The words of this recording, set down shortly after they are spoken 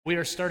We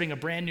are starting a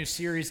brand new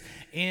series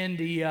in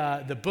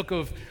the book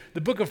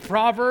of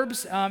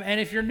Proverbs,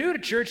 and if you're new to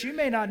church, you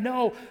may not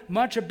know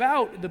much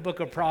about the book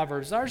of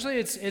Proverbs. Largely,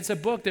 it's a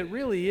book that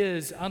really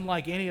is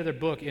unlike any other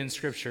book in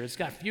Scripture. It's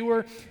got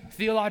fewer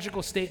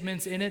theological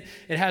statements in it.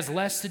 It has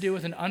less to do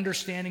with an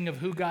understanding of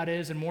who God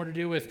is, and more to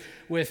do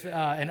with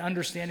an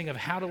understanding of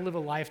how to live a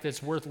life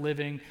that's worth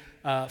living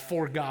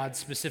for God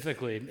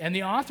specifically. And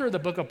the author of the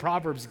book of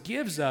Proverbs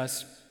gives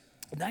us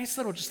nice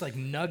little just like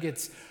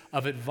nuggets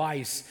of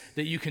advice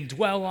that you can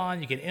dwell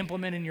on, you can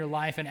implement in your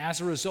life, and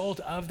as a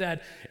result of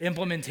that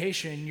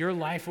implementation, your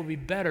life will be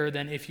better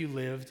than if you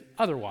lived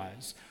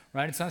otherwise,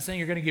 right? It's not saying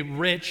you're going to get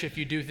rich if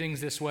you do things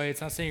this way.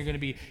 It's not saying you're going to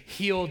be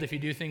healed if you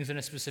do things in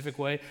a specific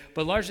way,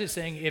 but largely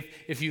saying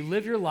if you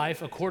live your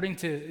life according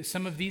to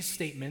some of these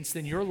statements,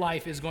 then your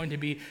life is going to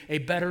be a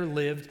better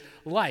lived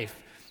life.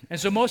 And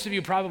so most of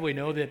you probably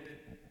know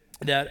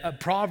that a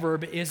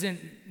proverb isn't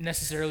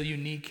necessarily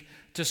unique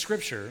to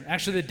Scripture.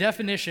 Actually, the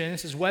definition,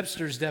 this is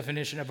Webster's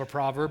definition of a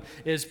proverb,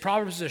 is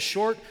Proverbs is a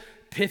short,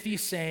 pithy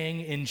saying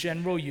in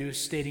general use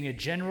stating a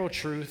general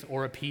truth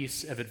or a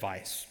piece of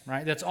advice,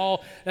 right? That's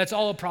all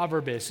a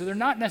proverb is. So they're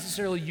not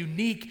necessarily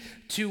unique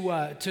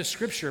to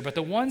Scripture, but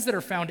the ones that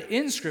are found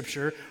in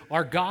Scripture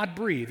are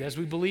God-breathed. As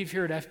we believe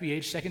here at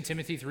FBH, 2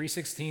 Timothy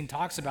 3:16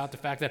 talks about the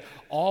fact that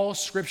all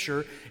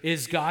Scripture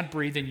is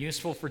God-breathed and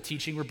useful for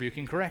teaching,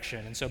 rebuking,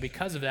 correction. And so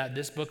because of that,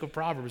 this book of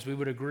Proverbs, we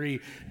would agree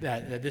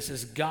that this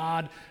is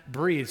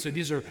God-breathed. So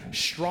these are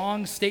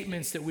strong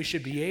statements that we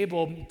should be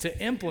able to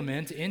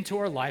implement into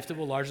our life that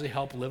will largely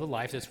help live a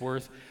life that's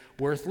worth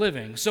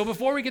living. So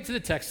before we get to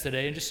the text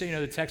today, and just so you know,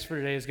 the text for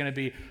today is going to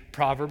be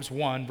Proverbs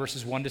 1,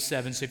 verses 1 to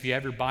 7. So if you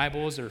have your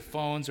Bibles or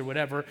phones or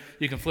whatever,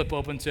 you can flip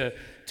open to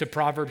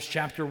Proverbs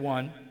chapter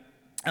 1.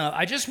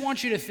 I just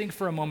want you to think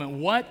for a moment,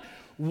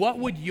 what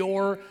would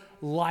your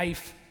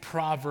life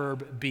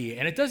proverb be?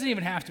 And it doesn't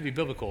even have to be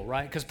biblical,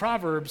 right? Because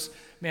Proverbs,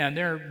 man,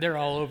 they're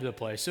all over the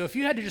place. So if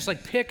you had to just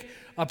like pick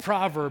a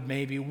proverb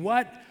maybe,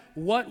 what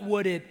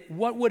would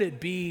it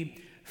be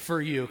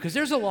for you? Because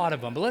there's a lot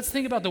of them, but let's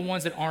think about the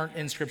ones that aren't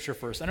in Scripture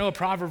first. I know a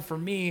proverb for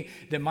me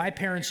that my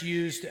parents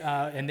used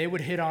and they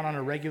would hit on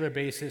a regular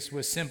basis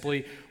was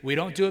simply, we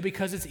don't do it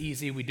because it's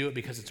easy, we do it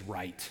because it's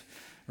right.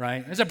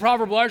 Right? It's a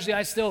proverb largely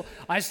I still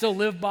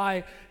live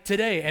by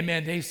today. And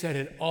man, they said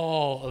it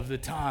all of the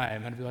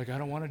time. I'd be like, I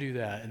don't want to do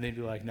that. And they'd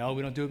be like, no,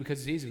 we don't do it because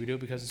it's easy. We do it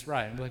because it's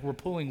right. And I'd be like, we're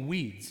pulling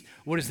weeds.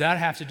 What does that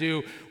have to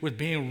do with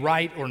being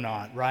right or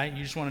not, right?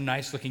 You just want a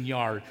nice looking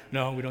yard.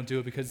 No, we don't do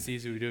it because it's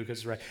easy. We do it because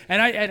it's right.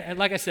 And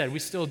like I said, we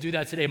still do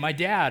that today. My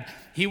dad,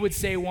 he would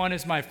say one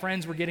as my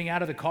friends were getting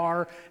out of the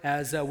car,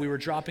 as we were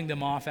dropping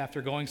them off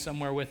after going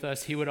somewhere with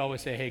us, he would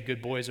always say, hey,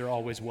 good boys are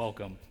always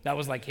welcome. That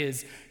was like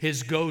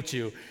his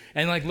go-to.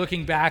 And like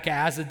looking back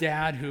as a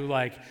dad who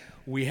like,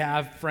 we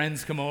have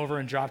friends come over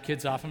and drop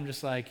kids off, I'm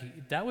just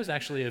like, that was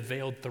actually a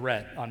veiled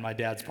threat on my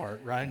dad's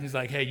part, right? He's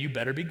like, hey, you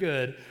better be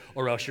good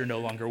or else you're no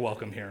longer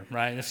welcome here,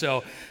 right? And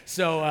so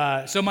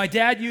my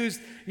dad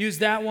used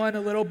that one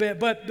a little bit,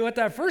 but with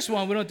that first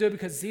one, we don't do it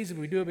because it's easy,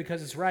 we do it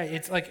because it's right.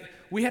 It's like,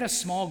 we had a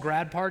small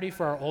grad party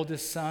for our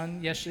oldest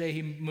son yesterday.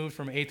 He moved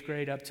from 8th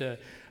grade up to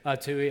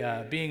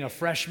being a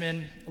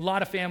freshman. A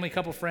lot of family, a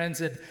couple friends,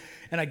 and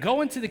I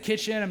go into the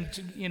kitchen,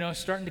 I'm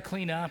starting to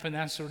clean up and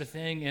that sort of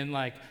thing, and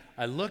like,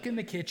 I look in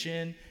the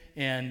kitchen,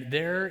 and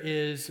there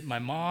is my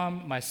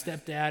mom, my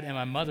stepdad, and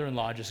my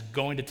mother-in-law just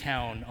going to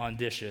town on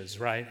dishes,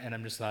 right? And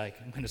I'm just like,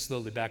 I'm going to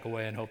slowly back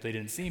away and hope they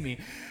didn't see me.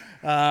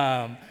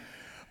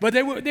 But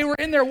they were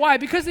in there. Why?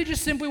 Because they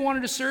just simply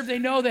wanted to serve. They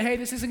know that, hey,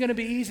 this isn't going to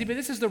be easy, but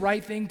this is the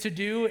right thing to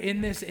do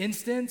in this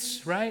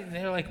instance, right? And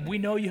they're like, we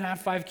know you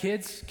have 5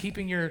 kids.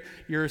 Keeping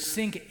your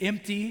sink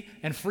empty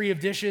and free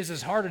of dishes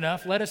is hard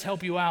enough. Let us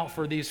help you out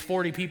for these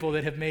 40 people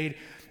that have made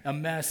a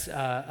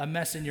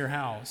mess in your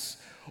house.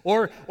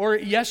 Or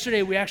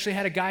yesterday, we actually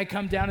had a guy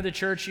come down to the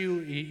church.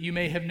 You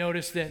may have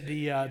noticed that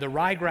the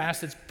ryegrass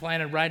that's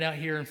planted right out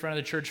here in front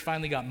of the church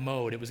finally got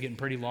mowed. It was getting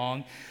pretty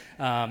long.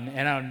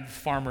 And on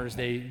farmers,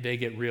 they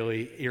get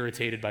really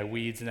irritated by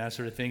weeds and that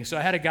sort of thing. So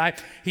I had a guy,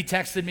 he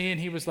texted me and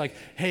he was like,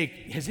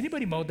 hey, has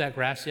anybody mowed that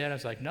grass yet? I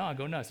was like, no,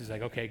 go nuts. He's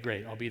like, okay,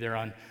 great. I'll be there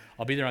on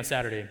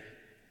Saturday.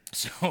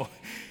 So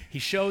he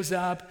shows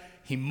up,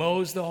 he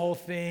mows the whole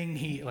thing.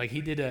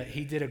 He did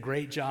a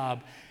great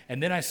job.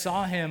 And then I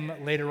saw him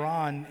later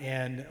on,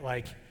 and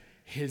like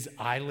his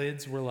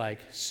eyelids were like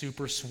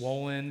super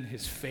swollen.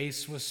 His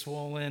face was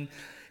swollen.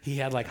 He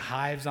had like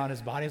hives on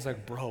his body. I was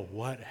like, bro,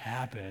 what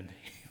happened?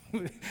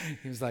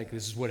 He was like,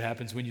 this is what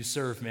happens when you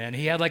serve, man.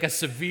 He had like a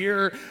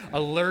severe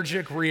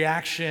allergic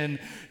reaction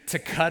to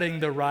cutting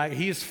the rye.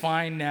 He's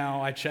fine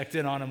now. I checked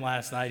in on him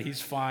last night.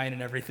 He's fine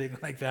and everything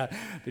like that.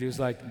 But he was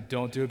like,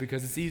 don't do it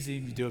because it's easy.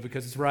 You do it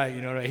because it's right.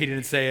 You know, he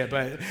didn't say it,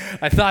 but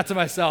I thought to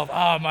myself,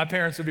 my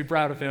parents would be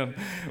proud of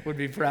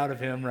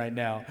him right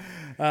now.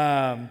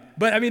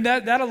 But I mean,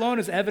 that alone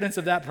is evidence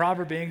of that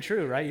proverb being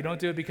true, right? You don't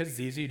do it because it's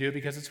easy. You do it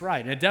because it's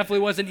right. And it definitely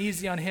wasn't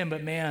easy on him,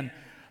 but man,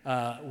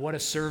 what a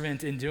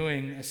servant in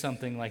doing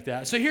something like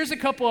that. So here's a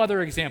couple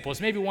other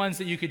examples, maybe ones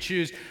that you could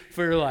choose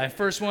for your life.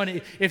 First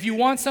one, if you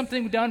want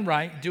something done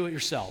right, do it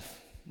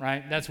yourself,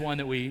 right? That's one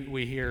that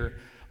we hear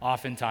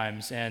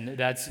oftentimes, and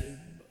that's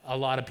a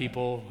lot of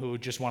people who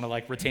just want to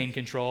like retain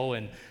control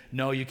and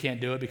know you can't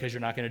do it because you're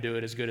not going to do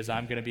it as good as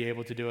I'm going to be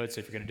able to do it. So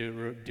if you're going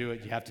to do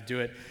it, you have to do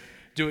it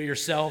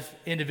yourself.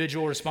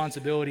 Individual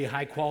responsibility,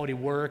 high quality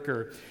work,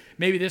 or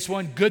maybe this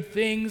one, good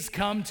things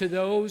come to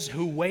those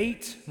who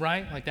wait,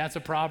 right? Like that's a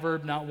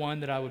proverb, not one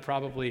that I would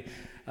probably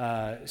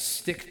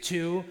stick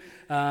to.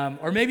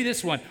 Or maybe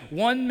this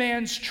one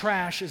man's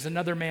trash is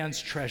another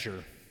man's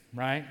treasure,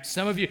 right?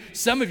 Some of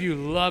you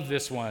love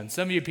this one.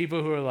 Some of you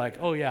people who are like,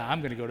 oh yeah, I'm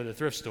going to go to the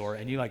thrift store,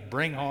 and you like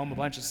bring home a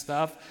bunch of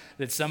stuff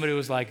that somebody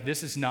was like,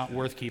 this is not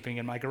worth keeping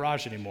in my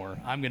garage anymore.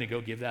 I'm going to go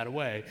give that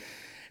away.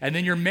 And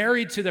then you're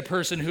married to the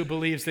person who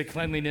believes that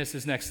cleanliness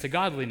is next to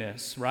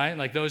godliness, right?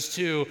 Like those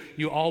two,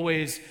 you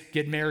always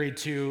get married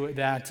to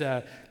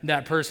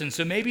that person.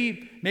 So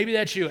maybe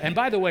that's you. And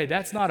by the way,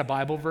 that's not a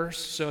Bible verse.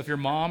 So if your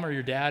mom or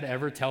your dad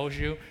ever tells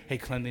you, hey,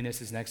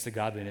 cleanliness is next to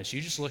godliness, you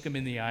just look them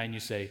in the eye and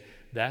you say,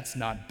 that's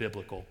not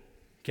biblical,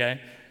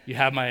 okay? You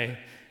have my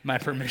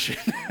permission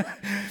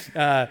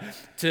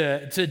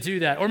to do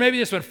that. Or maybe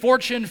this one,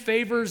 fortune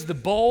favors the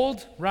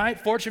bold, right?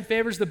 Fortune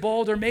favors the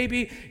bold. Or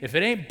maybe if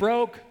it ain't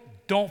broke,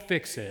 don't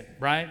fix it,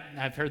 right?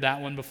 I've heard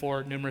that one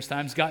before numerous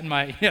times.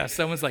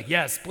 Someone's like,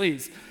 yes,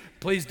 please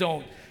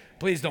don't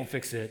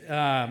fix it.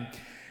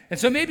 And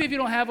so maybe if you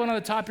don't have one on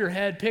the top of your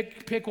head,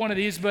 pick one of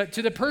these. But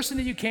to the person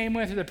that you came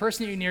with or the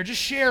person that you near,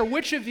 just share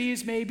which of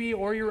these maybe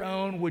or your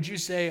own would you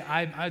say,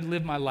 I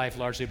live my life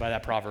largely by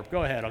that proverb.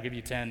 Go ahead. I'll give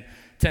you 10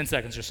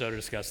 seconds or so to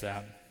discuss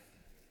that.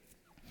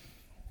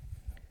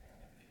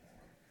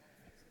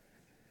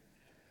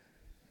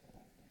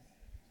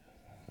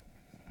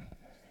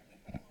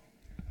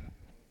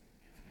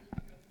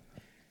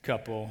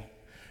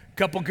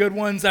 Couple good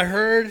ones I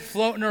heard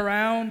floating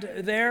around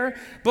there.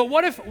 But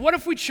what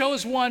if we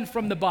chose one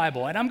from the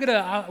Bible? And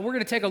we're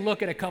gonna take a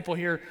look at a couple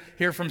here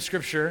from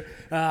Scripture.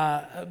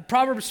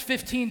 Proverbs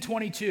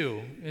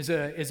 15:22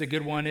 is a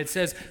good one. It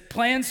says,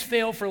 "Plans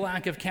fail for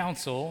lack of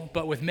counsel,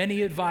 but with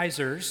many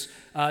advisors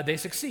they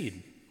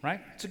succeed." Right?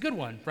 It's a good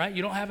one, right?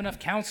 You don't have enough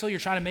counsel. You're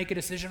trying to make a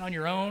decision on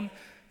your own.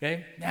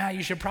 Okay,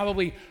 you should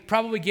probably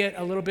get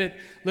a little bit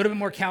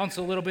more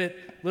counsel, a little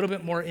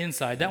bit more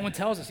insight. That one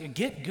tells us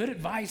get good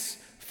advice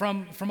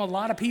from a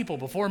lot of people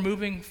before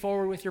moving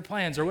forward with your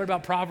plans. Or what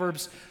about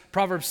Proverbs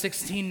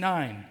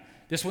 16:9?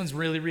 This one's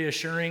really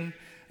reassuring.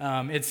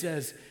 It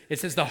says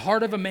the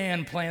heart of a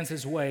man plans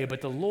his way,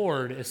 but the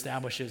Lord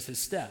establishes his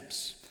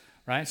steps.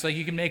 Right? So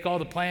you can make all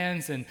the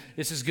plans, and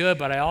this is good,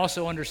 but I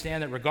also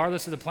understand that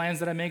regardless of the plans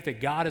that I make, that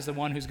God is the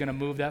one who's going to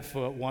move that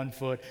one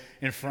foot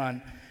in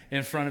front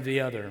of the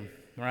other,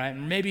 right?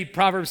 Maybe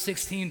Proverbs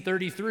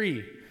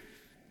 16:33,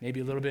 maybe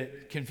a little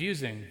bit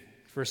confusing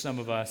for some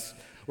of us,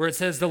 where it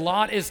says, the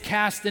lot is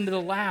cast into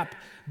the lap,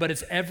 but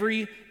its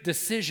every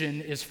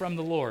decision is from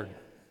the Lord.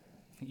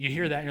 You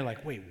hear that and you're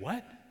like, wait,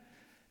 what?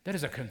 That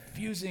is a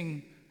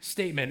confusing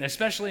statement,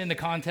 especially in the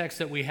context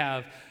that we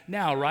have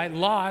now, right?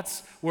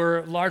 Lots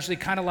were largely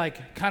kind of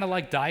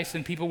like dice,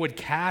 and people would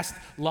cast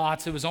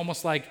lots. It was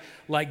almost like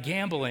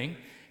gambling.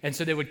 And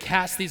so they would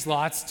cast these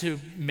lots to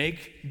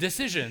make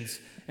decisions.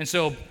 And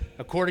so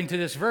according to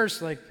this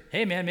verse, like,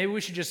 hey man, maybe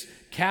we should just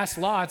cast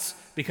lots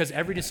because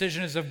every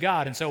decision is of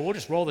God. And so we'll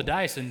just roll the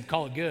dice and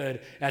call it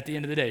good at the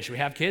end of the day. Should we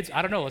have kids?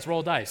 I don't know. Let's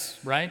roll dice,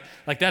 right?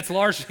 Like that's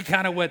largely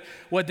kind of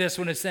what this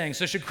one is saying.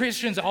 So should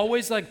Christians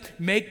always like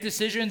make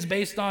decisions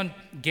based on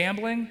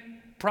gambling?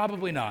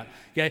 Probably not,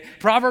 okay?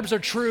 Proverbs are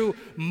true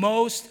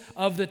most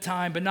of the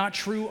time, but not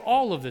true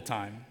all of the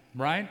time,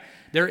 right?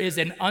 There is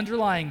an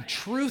underlying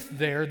truth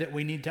there that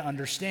we need to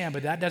understand,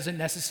 but that doesn't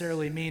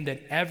necessarily mean that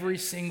every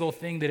single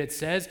thing that it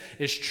says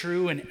is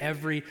true in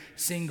every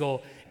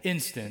single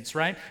instance,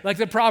 right? Like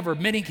the proverb,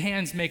 many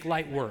hands make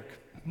light work.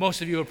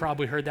 Most of you have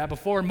probably heard that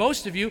before.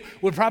 Most of you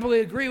would probably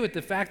agree with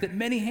the fact that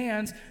many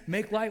hands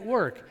make light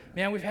work.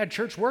 Man, we've had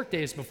church work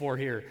days before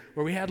here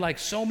where we had like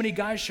so many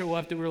guys show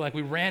up that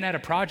we ran out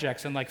of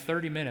projects in like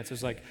 30 minutes. It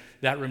was like,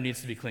 that room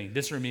needs to be cleaned.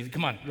 This room needs,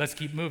 come on, let's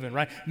keep moving,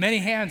 right? Many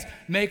hands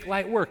make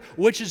light work,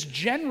 which is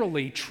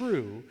generally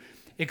true,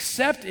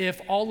 except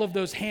if all of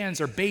those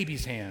hands are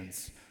babies'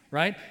 hands,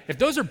 right? If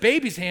those are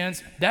babies'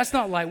 hands, that's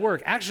not light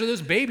work. Actually,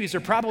 those babies are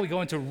probably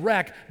going to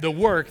wreck the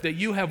work that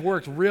you have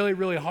worked really,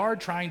 really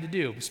hard trying to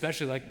do,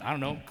 especially like, I don't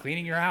know,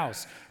 cleaning your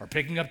house or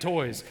picking up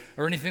toys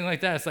or anything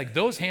like that. It's like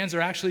those hands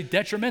are actually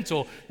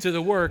detrimental to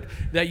the work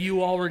that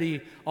you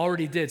already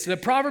did. So the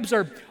Proverbs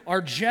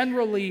are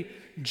generally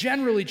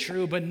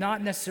true, but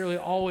not necessarily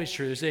always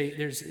true.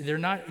 They're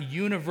not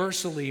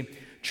universally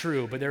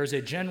true, but there is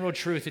a general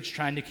truth it's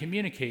trying to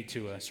communicate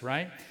to us,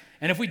 right?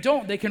 And if we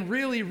don't, they can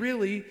really,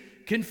 really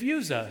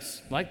confuse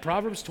us. Like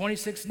Proverbs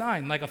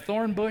 26:9, like a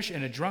thorn bush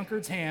in a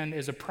drunkard's hand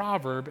is a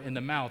proverb in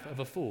the mouth of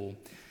a fool.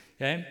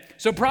 Okay?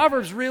 So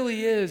Proverbs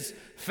really is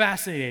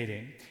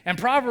fascinating. And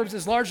Proverbs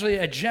is largely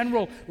a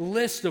general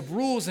list of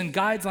rules and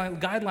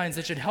guidelines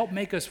that should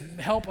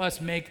help us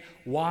make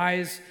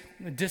wise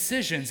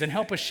decisions and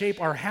help us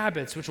shape our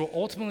habits, which will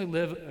ultimately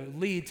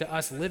lead to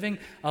us living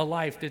a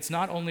life that's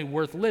not only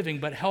worth living,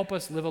 but help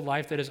us live a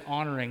life that is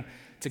honoring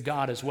to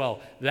God as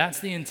well. That's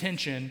the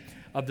intention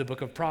of the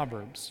book of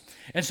Proverbs.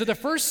 And so the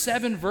first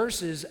 7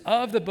 verses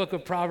of the book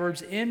of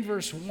Proverbs, in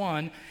verse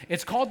 1,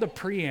 it's called the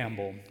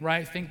preamble,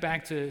 right? Think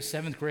back to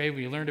 7th grade where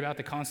you learned about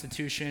the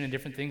Constitution and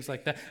different things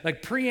like that.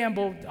 Like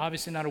preamble,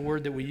 obviously not a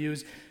word that we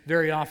use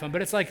very often,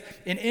 but it's like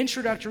an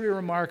introductory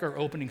remark or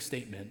opening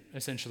statement,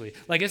 essentially.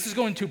 Like this is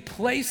going to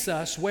place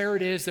us where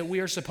it is that we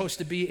are supposed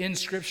to be in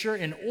Scripture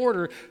in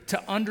order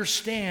to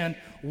understand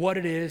what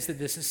it is that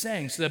this is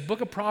saying. So the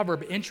book of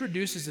Proverbs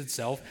introduces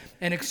itself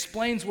and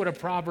explains what a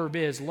proverb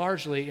is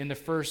largely in the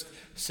first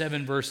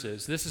 7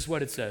 verses. This is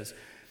what it says.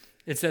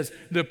 It says,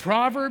 the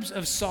Proverbs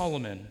of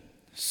Solomon,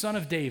 son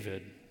of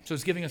David. So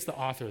it's giving us the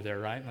author there,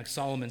 right? Like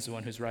Solomon's the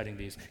one who's writing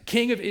these.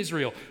 King of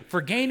Israel, for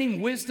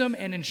gaining wisdom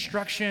and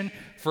instruction,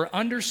 for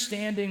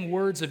understanding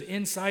words of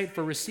insight,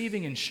 for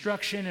receiving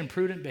instruction and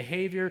prudent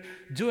behavior,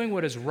 doing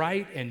what is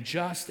right and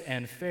just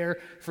and fair,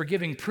 for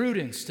giving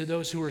prudence to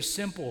those who are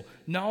simple,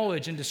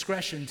 knowledge and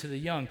discretion to the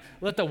young.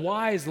 Let the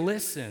wise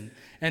listen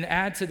and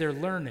add to their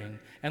learning,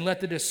 and let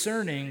the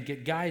discerning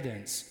get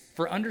guidance,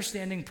 for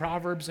understanding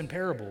proverbs and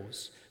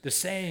parables, the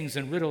sayings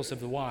and riddles of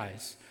the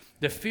wise.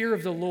 The fear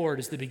of the Lord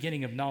is the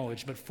beginning of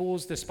knowledge, but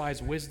fools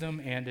despise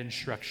wisdom and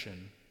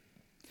instruction.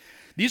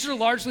 These are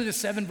largely the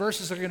 7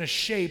 verses that are going to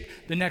shape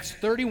the next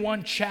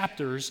 31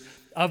 chapters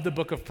of the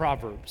book of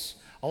Proverbs.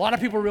 A lot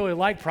of people really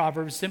like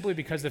Proverbs simply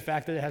because of the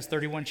fact that it has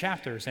 31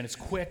 chapters and it's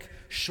quick,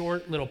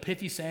 short, little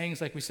pithy sayings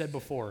like we said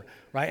before,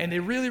 right? And they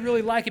really,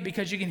 really like it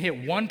because you can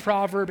hit one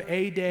proverb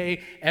a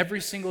day,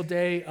 every single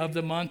day of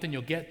the month, and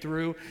you'll get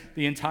through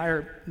the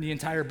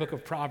entire book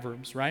of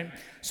Proverbs, right?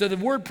 So the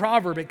word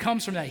proverb, it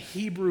comes from that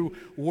Hebrew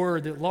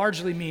word that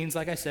largely means,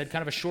 like I said,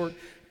 kind of a short,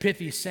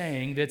 pithy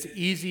saying that's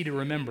easy to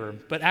remember.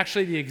 But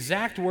actually the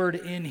exact word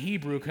in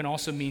Hebrew can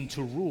also mean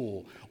to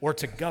rule or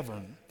to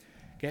govern.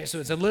 Okay,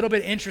 so it's a little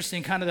bit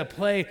interesting, kind of the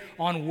play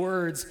on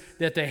words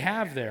that they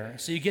have there.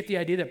 So you get the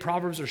idea that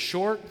Proverbs are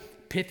short,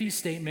 pithy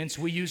statements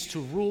we use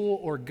to rule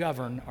or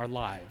govern our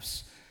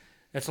lives.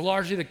 That's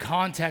largely the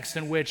context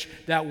in which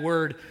that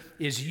word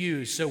is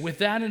used. So with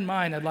that in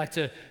mind, I'd like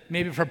to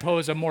maybe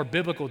propose a more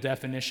biblical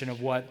definition of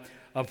what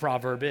a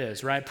proverb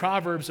is, right?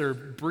 Proverbs are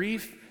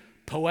brief,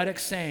 poetic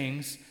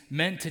sayings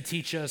meant to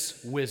teach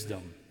us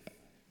wisdom.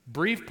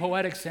 Brief,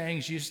 poetic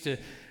sayings used to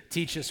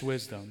teach us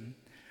wisdom.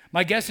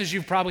 My guess is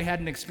you've probably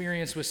had an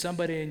experience with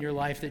somebody in your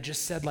life that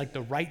just said like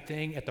the right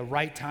thing at the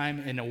right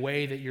time in a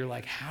way that you're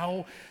like,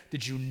 how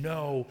did you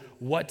know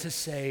what to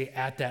say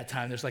at that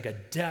time? There's like a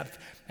depth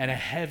and a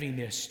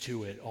heaviness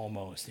to it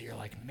almost that you're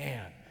like,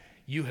 man,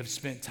 you have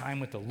spent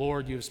time with the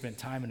Lord. You have spent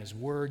time in His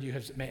Word.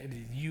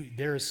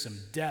 There is some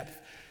depth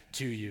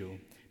to you.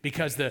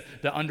 Because the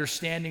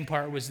understanding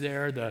part was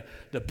there,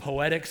 the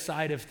poetic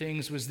side of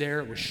things was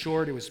there. It was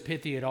short, it was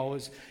pithy, it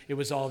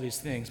was all these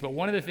things. But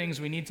one of the things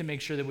we need to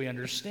make sure that we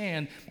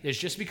understand is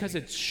just because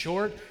it's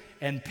short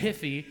and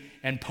pithy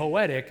and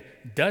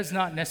poetic does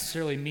not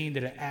necessarily mean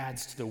that it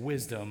adds to the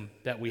wisdom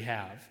that we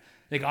have.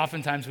 Like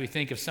oftentimes we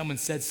think if someone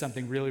said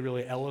something really,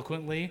 really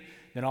eloquently,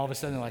 then all of a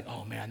sudden they're like,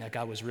 oh man, that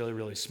guy was really,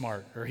 really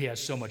smart, or he has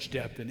so much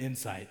depth and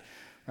insight.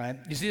 Right?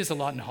 You see this a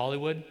lot in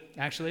Hollywood,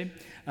 actually.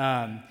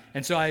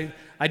 And so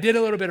I did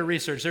a little bit of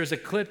research. There's a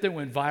clip that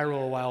went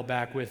viral a while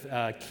back with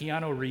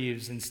Keanu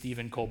Reeves and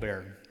Stephen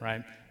Colbert,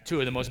 right? 2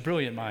 of the most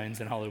brilliant minds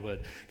in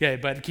Hollywood. Okay,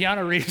 but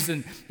Keanu Reeves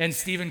and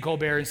Stephen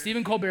Colbert. And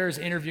Stephen Colbert is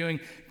interviewing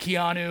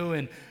Keanu,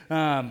 and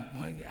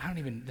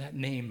that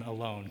name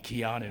alone,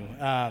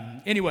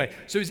 Keanu. Anyway,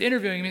 so he's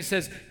interviewing him. He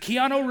says,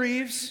 Keanu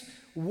Reeves,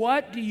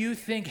 what do you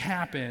think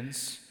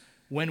happens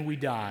when we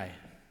die?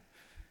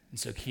 And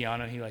so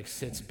Keanu, he like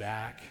sits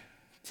back,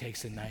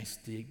 takes a nice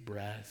deep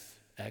breath,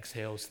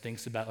 exhales,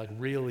 thinks about like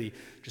really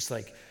just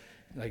like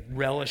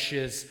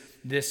relishes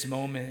this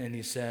moment, and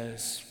he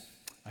says,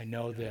 I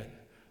know that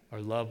our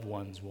loved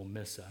ones will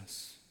miss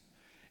us.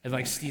 And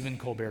like Stephen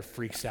Colbert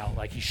freaks out,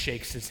 like he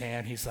shakes his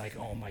hand. He's like,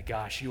 oh my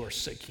gosh, you are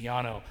so,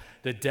 Keanu,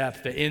 the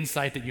depth, the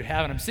insight that you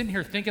have. And I'm sitting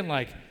here thinking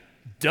like,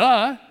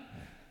 duh,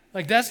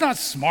 like that's not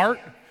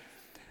smart.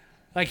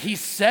 Like he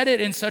said it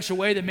in such a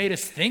way that made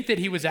us think that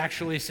he was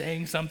actually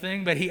saying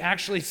something, but he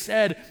actually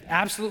said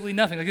absolutely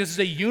nothing. Like this is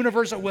a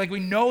universal, like we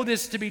know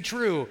this to be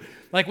true.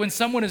 Like when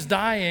someone is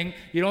dying,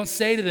 you don't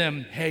say to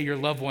them, hey, your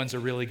loved ones are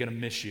really gonna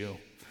miss you,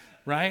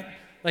 right?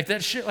 Like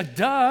that shit, like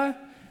duh,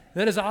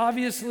 that is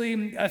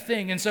obviously a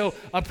thing. And so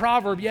a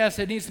proverb, yes,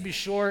 it needs to be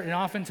short and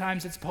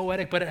oftentimes it's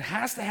poetic, but it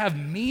has to have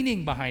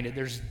meaning behind it.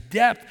 There's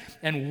depth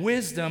and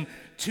wisdom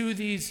to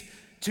these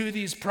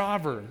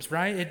proverbs,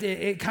 right?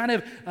 It kind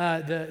of,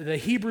 the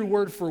Hebrew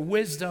word for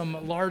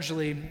wisdom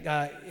largely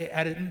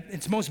at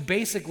its most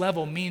basic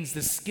level means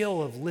the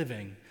skill of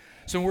living.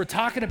 So when we're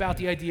talking about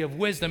the idea of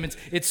wisdom,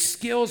 it's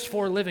skills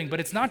for living, but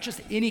it's not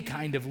just any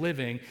kind of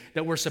living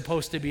that we're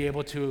supposed to be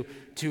able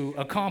to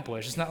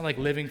accomplish. It's not like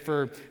living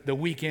for the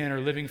weekend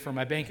or living for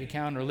my bank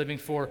account or living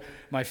for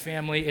my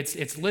family.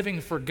 It's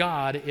living for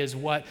God is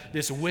what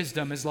this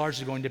wisdom is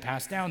largely going to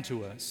pass down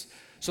to us.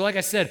 So like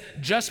I said,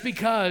 just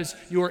because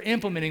you are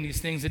implementing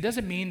these things, it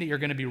doesn't mean that you're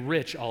going to be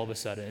rich all of a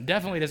sudden. It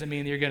definitely doesn't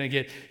mean that you're going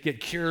to get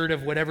cured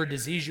of whatever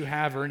disease you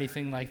have or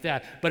anything like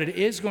that. But it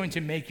is going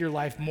to make your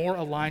life more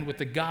aligned with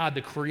the God,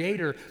 the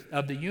creator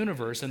of the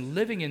universe, and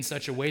living in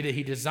such a way that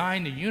he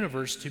designed the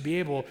universe to be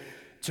able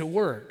to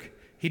work.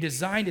 He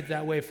designed it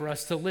that way for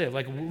us to live.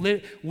 Like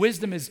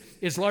wisdom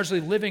is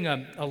largely living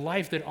a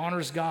life that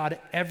honors God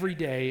every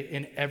day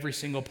in every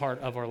single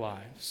part of our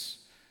lives.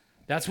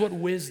 That's what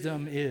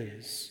wisdom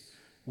is.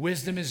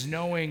 Wisdom is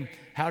knowing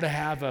how to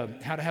have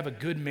a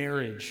good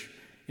marriage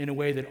in a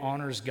way that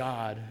honors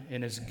God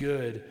and is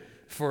good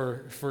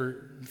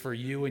for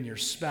you and your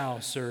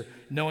spouse, or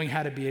knowing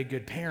how to be a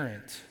good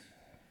parent.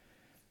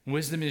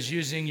 Wisdom is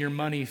using your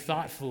money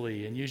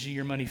thoughtfully and using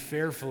your money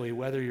fairly,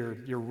 whether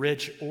you're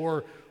rich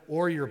or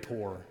you're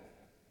poor.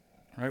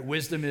 Right?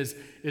 Wisdom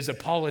is a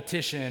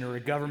politician or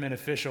a government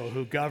official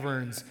who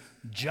governs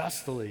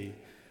justly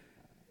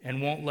and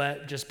won't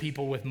let just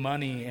people with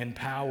money and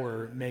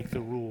power make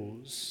the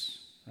rules.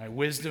 Right?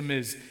 Wisdom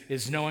is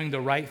knowing the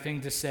right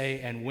thing to say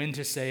and when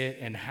to say it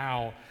and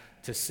how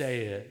to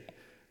say it.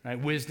 Right?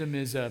 Wisdom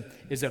is a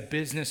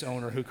business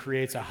owner who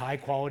creates a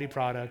high-quality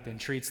product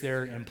and treats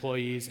their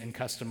employees and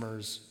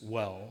customers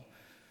well.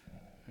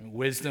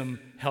 Wisdom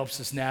helps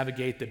us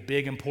navigate the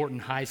big,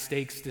 important,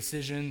 high-stakes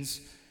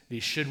decisions.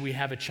 Should we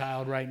have a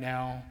child right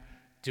now?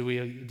 Do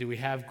we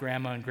have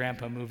grandma and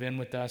grandpa move in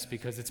with us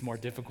because it's more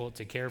difficult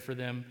to care for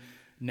them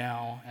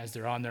now as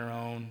they're on their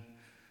own?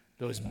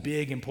 Those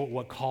big, important,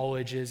 what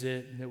college is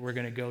it that we're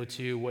going to go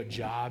to? What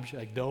jobs?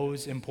 Like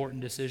those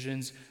important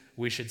decisions,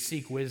 we should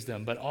seek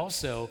wisdom. But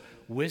also,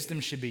 wisdom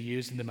should be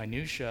used in the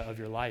minutia of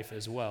your life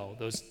as well.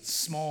 Those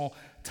small,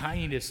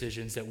 tiny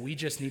decisions that we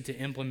just need to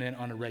implement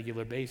on a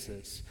regular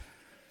basis.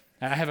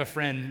 I have a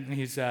friend,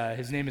 his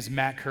name is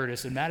Matt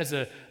Curtis, and Matt is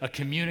a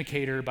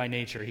communicator by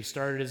nature. He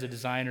started as a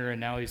designer,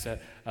 and now he's a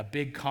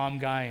big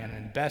comm guy, and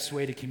the best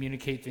way to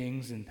communicate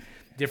things and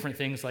different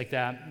things like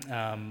that.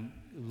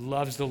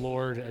 Loves the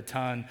Lord a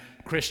ton,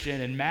 Christian.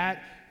 And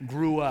Matt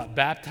grew up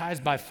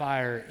baptized by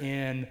fire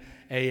in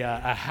a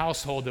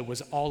household that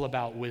was all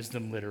about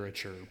wisdom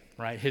literature,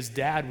 right? His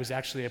dad was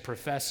actually a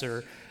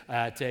professor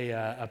at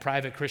a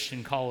private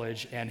Christian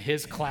college, and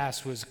his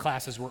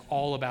classes were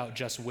all about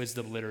just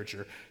wisdom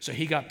literature. So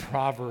he got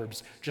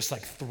Proverbs just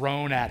like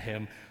thrown at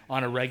him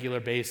on a regular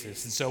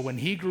basis. And so when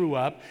he grew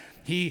up,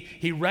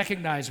 he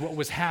recognized what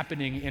was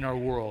happening in our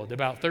world.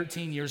 About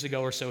 13 years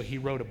ago or so, he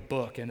wrote a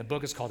book, and the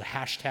book is called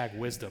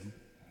 #Wisdom.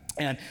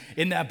 And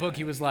in that book,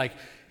 he was like,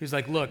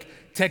 look,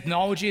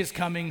 technology is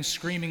coming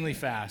screamingly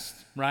fast,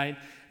 right?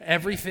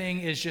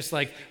 Everything is just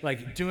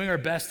like doing our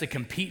best to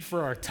compete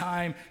for our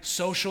time,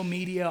 social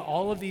media,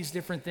 all of these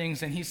different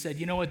things. And he said,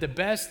 you know what, the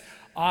best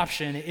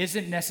option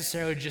isn't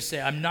necessarily to just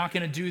say, I'm not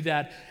going to do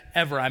that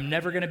ever. I'm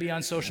never going to be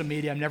on social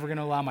media. I'm never going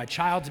to allow my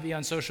child to be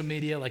on social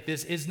media. Like,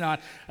 this is not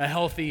a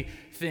healthy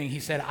thing. He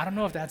said, I don't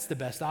know if that's the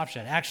best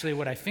option. Actually,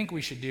 what I think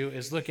we should do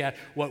is look at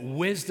what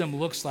wisdom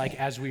looks like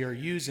as we are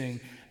using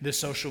the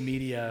social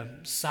media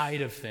side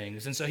of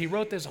things. And so he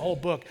wrote this whole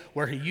book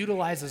where he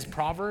utilizes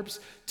Proverbs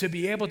to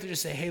be able to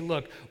just say, hey,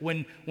 look,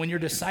 when you're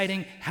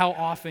deciding how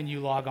often you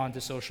log on to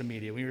social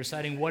media, when you're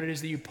deciding what it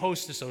is that you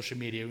post to social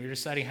media, when you're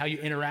deciding how you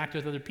interact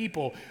with other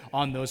people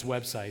on those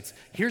websites,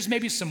 here's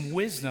maybe some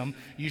wisdom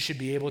you should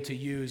be able to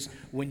use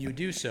when you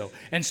do so.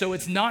 And so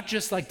it's not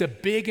just like the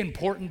big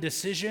important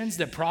decisions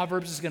that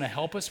Proverbs is going to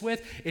help us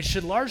with. It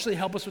should largely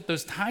help us with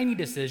those tiny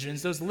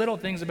decisions, those little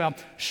things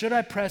about, should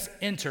I press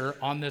enter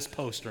on this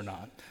post or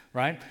not,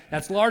 right?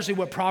 That's largely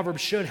what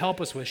Proverbs should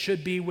help us with,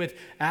 should be with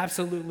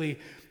absolutely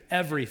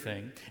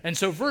everything. And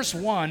so verse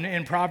 1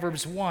 in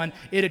Proverbs 1,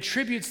 it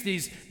attributes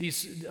these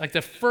like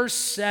the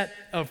first set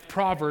of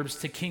Proverbs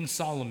to King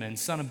Solomon,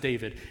 son of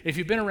David. If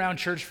you've been around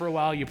church for a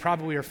while, you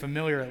probably are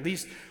familiar at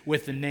least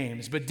with the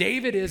names. But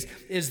David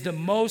is the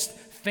most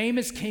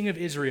famous king of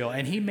Israel,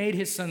 and he made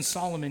his son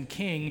Solomon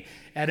king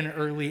at an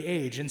early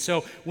age. And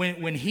so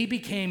when he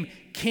became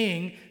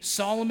king,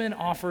 Solomon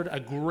offered a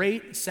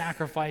great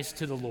sacrifice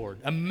to the Lord,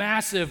 a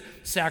massive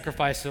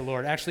sacrifice to the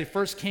Lord. Actually,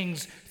 1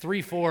 Kings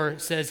 3:4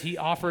 says he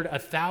offered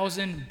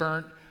 1,000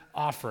 burnt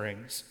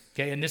offerings.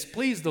 Okay, and this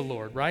pleased the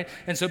Lord, right?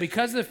 And so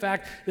because of the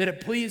fact that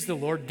it pleased the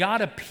Lord,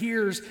 God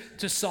appears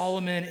to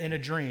Solomon in a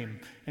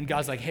dream. And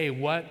God's like, hey,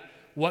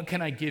 what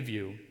can I give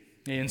you?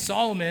 And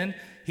Solomon,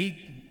 he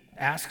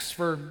asks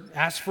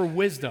for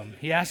wisdom.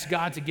 He asks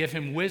God to give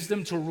him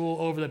wisdom to rule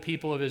over the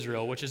people of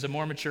Israel, which is a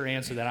more mature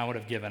answer than I would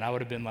have given. I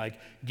would have been like,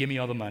 give me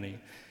all the money.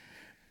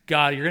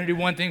 God, you're going to do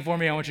one thing for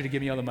me. I want you to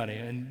give me all the money.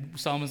 And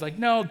Solomon's like,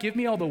 no, give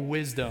me all the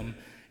wisdom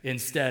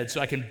instead,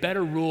 so I can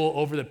better rule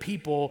over the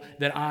people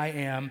that I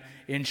am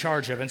in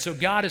charge of. And so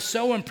God is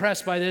so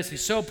impressed by this,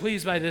 he's so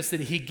pleased by this, that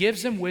he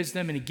gives him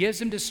wisdom and he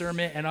gives him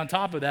discernment, and on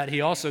top of that,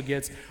 he also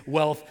gets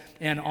wealth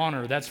and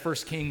honor. That's 1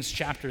 Kings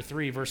chapter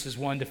 3, verses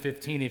 1 to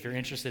 15, if you're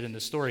interested in the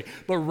story.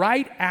 But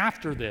right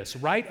after this,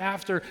 right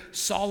after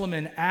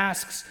Solomon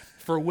asks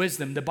for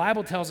wisdom, the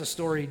Bible tells a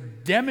story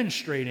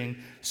demonstrating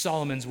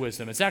Solomon's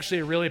wisdom. It's actually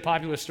a really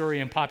popular story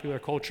in popular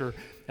culture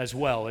as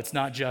well. It's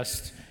not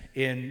just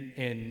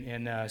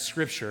in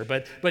Scripture,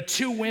 but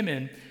two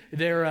women,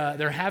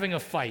 they're having a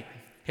fight,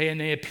 okay,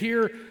 and they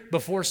appear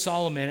before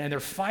Solomon, and they're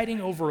fighting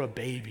over a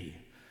baby,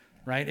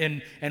 right?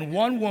 And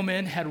one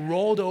woman had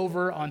rolled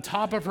over on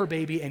top of her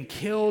baby and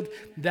killed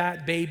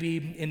that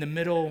baby in the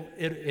middle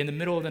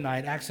of the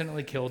night,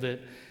 accidentally killed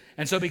it.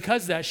 And so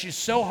because of that, she's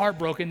so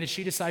heartbroken that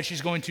she decides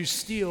she's going to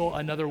steal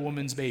another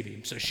woman's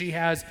baby. So she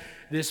has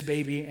this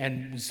baby,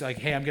 and it's like,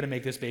 hey, I'm going to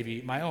make this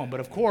baby my own.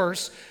 But of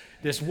course,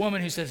 this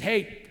woman who says,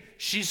 hey,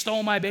 she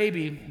stole my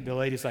baby, the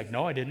lady's like,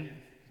 no, I didn't.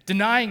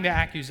 Denying the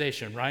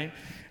accusation, right?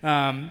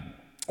 And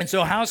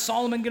so how's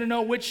Solomon going to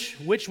know which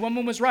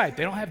woman was right?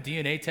 They don't have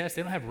DNA tests.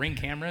 They don't have Ring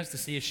cameras to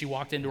see if she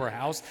walked into her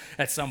house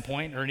at some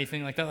point or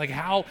anything like that. Like,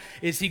 how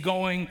is he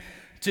going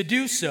to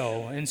do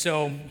so? And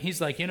so he's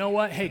like, you know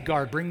what? Hey,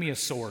 guard, bring me a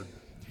sword.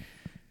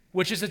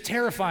 Which is a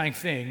terrifying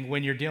thing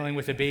when you're dealing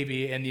with a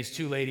baby and these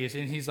two ladies.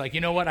 And he's like, you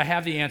know what? I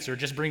have the answer.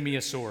 Just bring me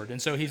a sword.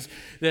 And so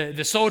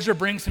the soldier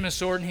brings him a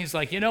sword, and he's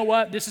like, you know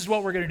what? This is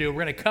what we're going to do.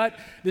 We're going to cut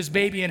this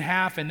baby in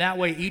half, and that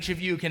way each of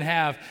you can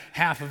have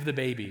half of the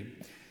baby.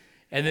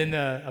 And then,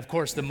 of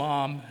course, the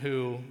mom,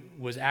 who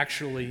was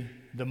actually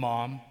the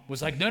mom,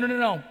 was like,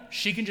 no.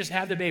 She can just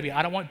have the baby.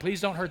 Please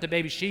don't hurt the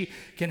baby. She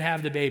can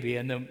have the baby.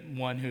 And the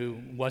one who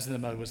wasn't the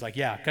mother was like,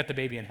 yeah, cut the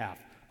baby in half.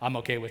 I'm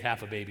okay with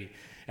half a baby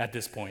at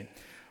this point.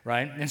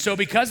 Right? And so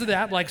because of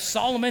that, like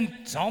Solomon,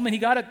 he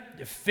got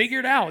it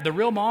figured out. The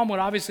real mom would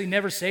obviously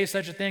never say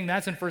such a thing.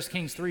 That's in 1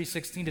 Kings 3,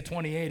 16 to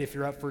 28, if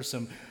you're up for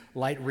some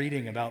light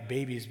reading about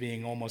babies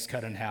being almost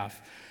cut in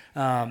half.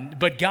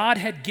 But God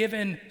had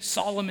given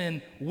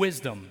Solomon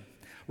wisdom,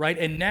 right?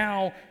 And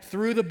now,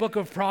 through the book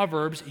of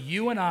Proverbs,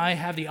 you and I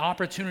have the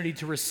opportunity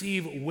to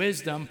receive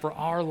wisdom for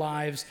our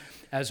lives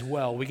as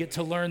well. We get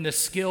to learn the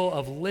skill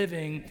of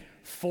living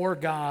for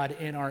God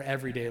in our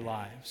everyday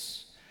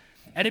lives.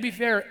 And to be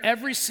fair,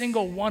 every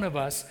single one of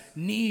us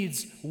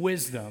needs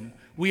wisdom.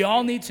 We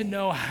all need to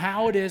know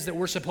how it is that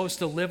we're supposed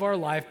to live our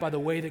life by the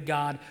way that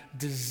God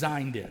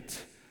designed it.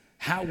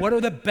 What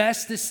are the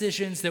best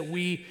decisions that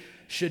we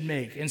should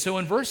make? And so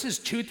in verses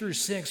 2 through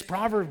 6,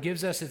 Proverbs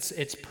gives us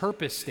its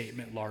purpose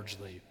statement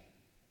largely.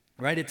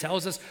 Right? It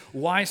tells us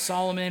why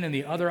Solomon and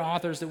the other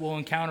authors that we'll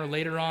encounter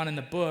later on in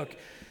the book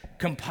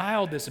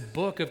compiled this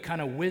book of kind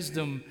of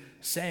wisdom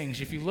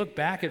sayings. If you look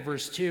back at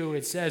verse 2,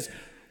 it says,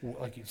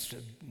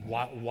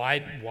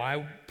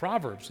 why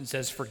Proverbs? It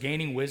says, for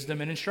gaining wisdom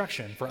and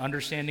instruction, for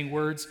understanding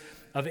words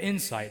of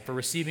insight, for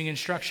receiving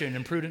instruction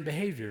and prudent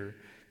behavior,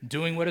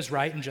 doing what is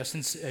right and just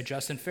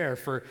and fair,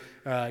 for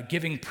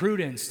giving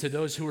prudence to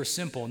those who are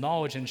simple,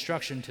 knowledge and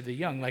instruction to the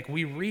young. Like,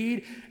 we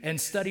read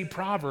and study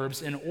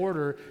Proverbs in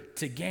order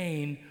to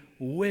gain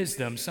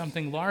wisdom,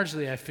 something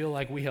largely I feel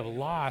like we have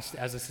lost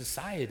as a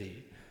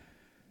society.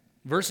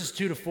 Verses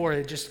 2 to 4,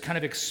 they just kind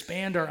of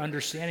expand our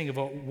understanding of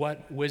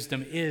what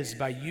wisdom is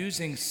by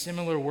using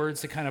similar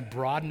words to kind of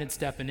broaden its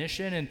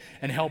definition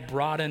and help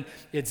broaden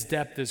its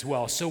depth as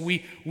well. So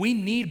we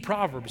need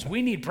Proverbs.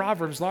 We need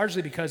Proverbs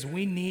largely because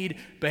we need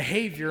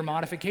behavior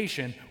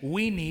modification.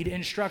 We need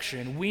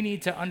instruction. We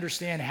need to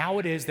understand how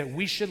it is that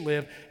we should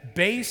live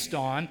based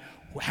on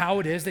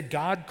how it is that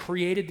God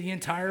created the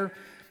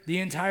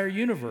entire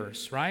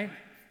universe, right?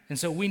 And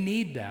so we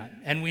need that,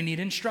 and we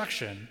need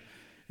instruction.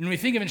 When we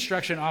think of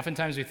instruction,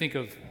 oftentimes we think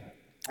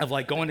of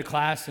like going to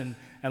class and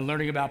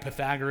learning about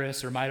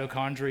Pythagoras or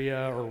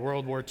mitochondria or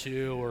World War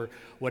II or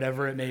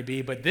whatever it may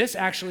be. But this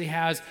actually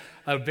has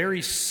a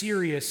very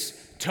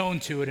serious tone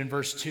to it in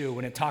verse 2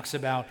 when it talks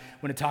about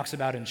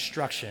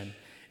instruction.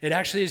 It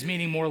actually is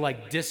meaning more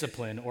like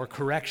discipline or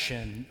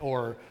correction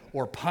or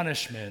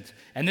punishment.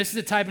 And this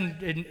is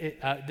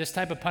the this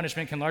type of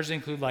punishment can largely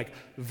include like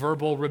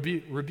verbal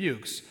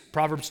rebukes.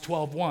 Proverbs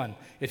 12:1,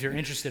 if you're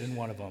interested in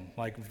one of them,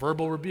 like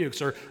verbal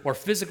rebukes or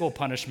physical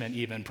punishment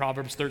even.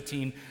 Proverbs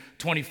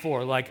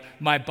 13:24, like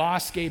my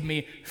boss gave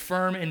me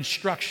firm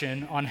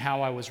instruction on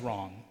how I was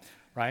wrong.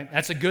 Right?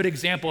 That's a good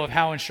example of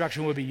how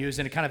instruction would be used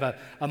in a kind of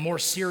a more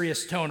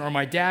serious tone. Or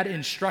my dad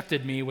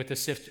instructed me with a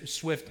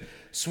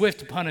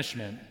swift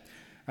punishment.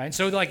 Right?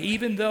 So like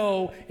even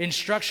though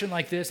instruction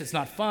like this, it's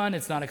not fun,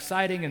 it's not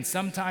exciting, and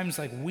sometimes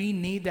like we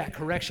need that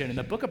correction. And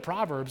the book of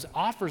Proverbs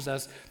offers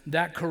us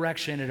that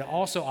correction. And it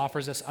also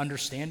offers us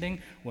understanding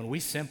when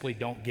we simply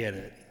don't get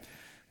it,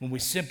 when we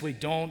simply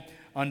don't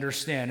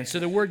understand. And so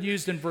the word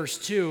used in verse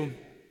 2,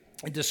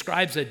 it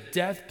describes a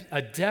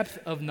depth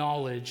of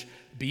knowledge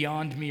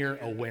beyond mere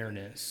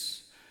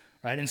awareness,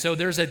 right? And so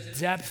there's a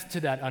depth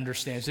to that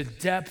understanding. There's a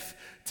depth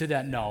to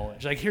that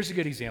knowledge. Like, here's a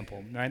good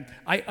example, right?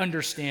 I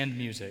understand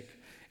music.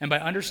 And by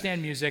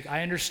understand music,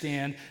 I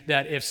understand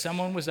that if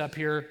someone was up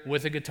here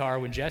with a guitar,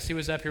 when Jesse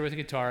was up here with a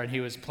guitar and he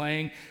was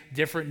playing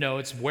different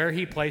notes, where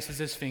he places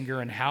his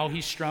finger and how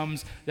he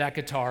strums that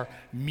guitar,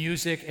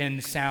 music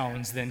and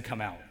sounds then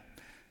come out.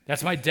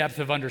 That's my depth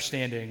of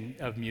understanding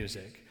of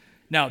music.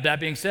 Now,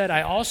 that being said,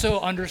 I also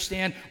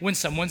understand when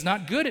someone's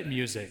not good at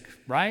music,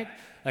 right?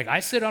 Like I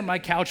sit on my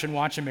couch and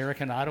watch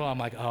American Idol, I'm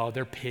like, oh,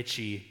 they're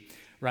pitchy,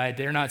 right?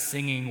 They're not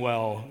singing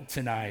well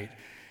tonight.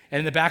 And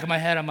in the back of my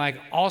head, I'm like,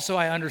 also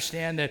I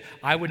understand that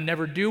I would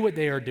never do what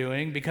they are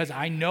doing because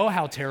I know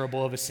how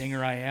terrible of a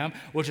singer I am,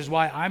 which is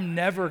why I'm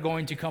never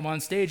going to come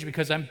on stage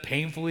because I'm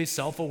painfully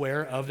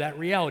self-aware of that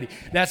reality.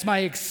 That's my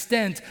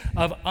extent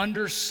of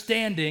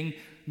understanding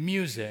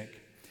music.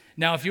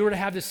 Now, if you were to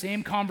have the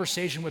same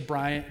conversation with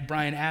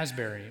Brian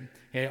Asbury,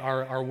 okay,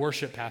 our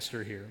worship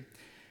pastor here,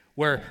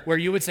 where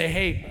you would say,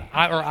 hey,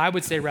 I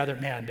would say rather,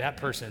 man, that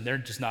person, they're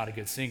just not a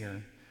good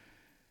singer.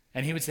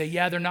 And he would say,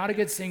 yeah, they're not a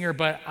good singer,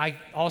 but I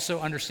also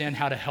understand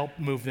how to help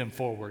move them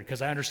forward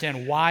because I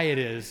understand why it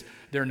is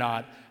they're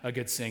not a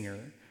good singer.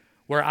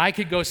 Where I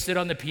could go sit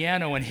on the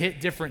piano and hit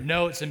different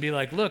notes and be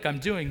like, look, I'm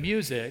doing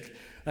music.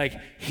 Like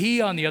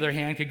he, on the other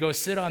hand, could go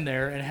sit on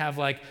there and have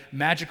like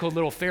magical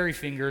little fairy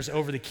fingers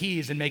over the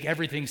keys and make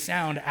everything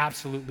sound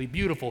absolutely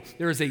beautiful.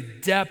 There is a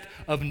depth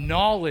of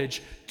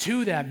knowledge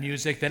to that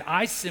music that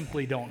I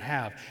simply don't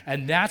have.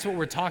 And that's what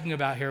we're talking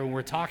about here when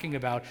we're talking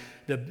about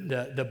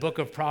the book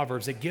of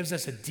Proverbs. It gives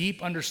us a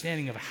deep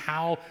understanding of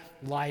how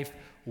life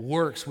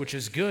works, which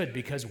is good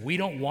because we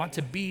don't want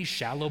to be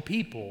shallow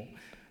people.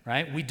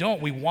 Right? We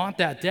don't. We want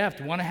that depth.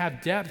 We want to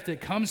have depth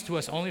that comes to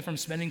us only from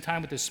spending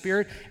time with the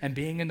Spirit and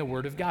being in the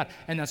Word of God.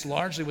 And that's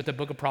largely what the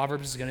book of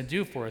Proverbs is going to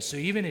do for us. So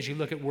even as you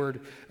look at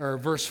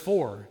verse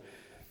 4,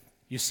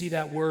 you see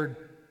that word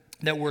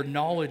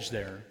knowledge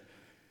there.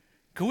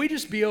 Could we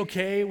just be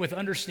okay with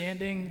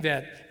understanding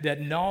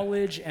that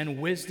knowledge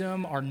and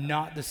wisdom are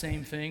not the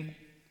same thing?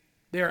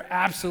 They are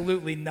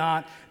absolutely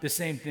not the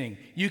same thing.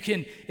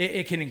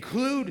 It can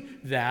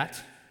include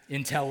that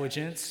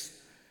intelligence,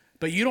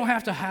 but you don't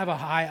have to have a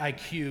high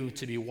IQ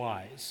to be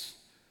wise.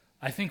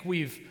 I think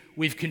we've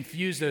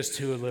confused those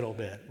two a little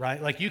bit,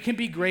 right? Like you can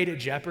be great at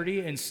Jeopardy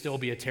and still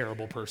be a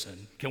terrible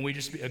person. Can we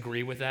just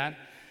agree with that?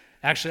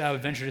 Actually, I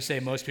would venture to say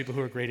most people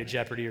who are great at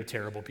Jeopardy are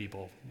terrible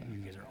people.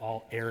 You guys are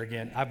all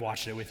arrogant. I've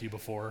watched it with you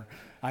before.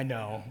 I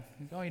know.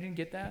 Oh, you didn't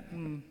get that?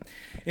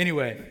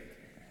 Anyway.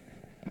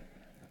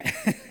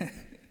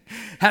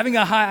 Having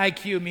a high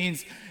IQ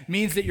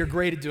means that you're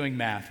great at doing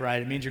math,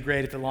 right? It means you're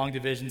great at the long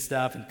division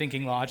stuff and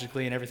thinking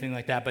logically and everything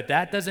like that. But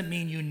that doesn't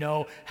mean you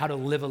know how to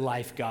live a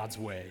life God's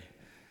way.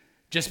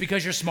 Just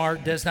because you're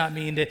smart does not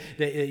mean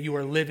that you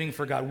are living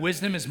for God.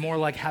 Wisdom is more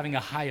like having a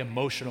high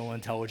emotional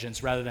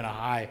intelligence rather than a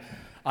high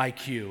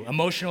IQ.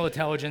 Emotional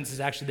intelligence is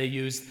actually, they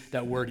use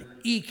that word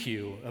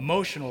EQ,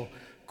 emotional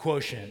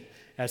quotient,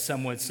 as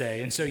some would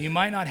say. And so you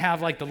might not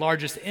have like the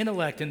largest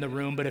intellect in the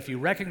room, but if you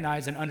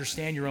recognize and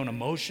understand your own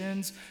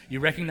emotions,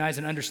 you recognize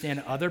and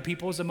understand other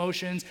people's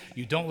emotions,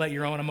 you don't let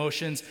your own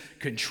emotions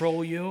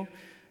control you,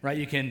 right?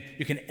 You can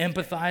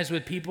empathize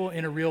with people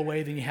in a real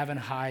way, then you have a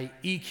high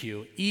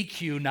EQ.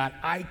 EQ, not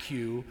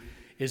IQ,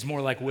 is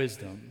more like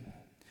wisdom.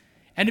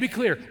 And to be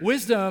clear,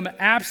 wisdom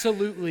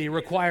absolutely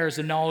requires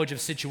a knowledge of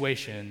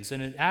situations,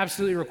 and it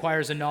absolutely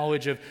requires a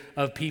knowledge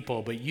of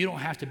people, but you don't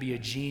have to be a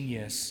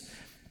genius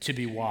to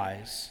be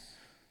wise,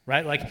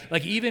 right?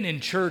 Like even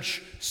in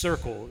church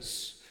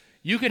circles,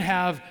 you could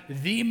have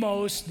the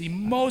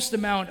most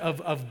amount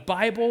of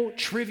Bible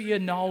trivia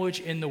knowledge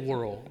in the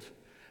world.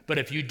 But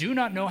if you do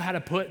not know how to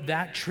put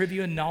that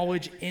trivia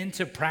knowledge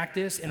into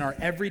practice in our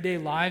everyday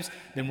lives,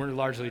 then we're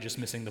largely just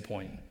missing the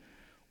point.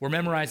 We're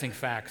memorizing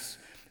facts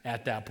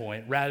at that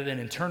point rather than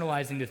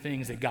internalizing the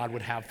things that God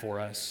would have for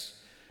us.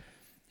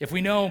 If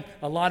we know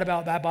a lot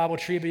about that Bible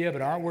trivia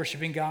but aren't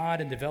worshiping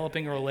God and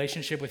developing a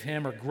relationship with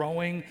Him or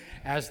growing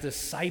as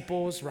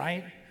disciples,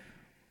 right?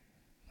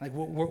 Like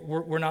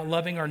we're not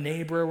loving our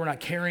neighbor, we're not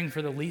caring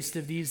for the least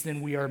of these,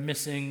 then we are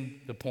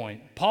missing the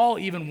point. Paul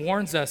even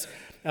warns us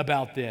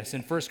about this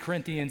in 1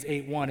 Corinthians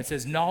 8:1. It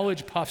says,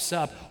 knowledge puffs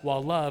up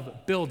while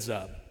love builds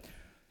up.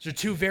 Those are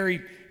two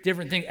very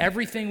different things.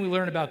 Everything we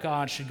learn about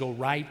God should go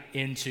right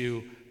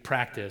into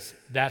practice.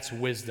 That's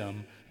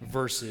wisdom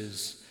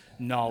versus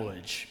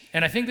knowledge.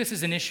 And I think this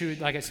is an issue,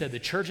 like I said, the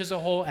church as a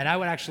whole, and I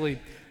would actually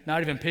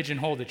not even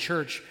pigeonhole the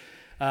church.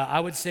 I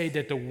would say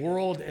that the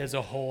world as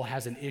a whole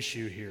has an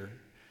issue here.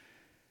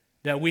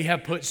 That we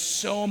have put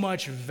so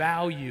much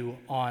value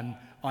on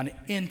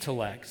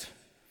intellect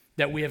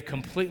that we have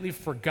completely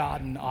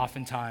forgotten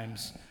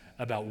oftentimes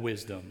about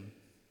wisdom.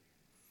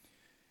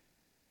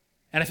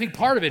 And I think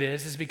part of it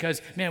is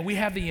because, man, we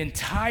have the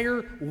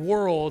entire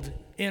world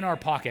in our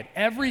pocket.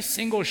 Every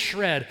single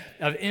shred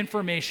of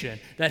information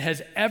that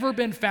has ever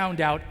been found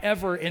out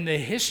ever in the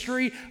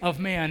history of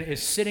man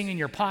is sitting in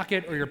your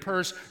pocket or your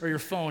purse or your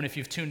phone if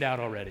you've tuned out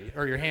already,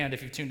 or your hand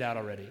if you've tuned out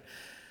already.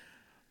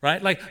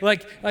 right?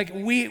 Like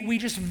we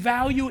just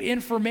value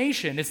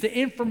information. It's the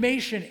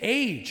information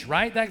age,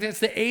 right? That's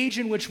the age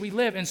in which we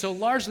live. And so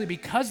largely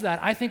because of that,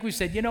 I think we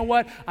said, you know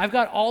what? I've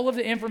got all of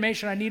the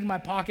information I need in my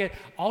pocket.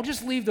 I'll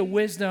just leave the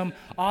wisdom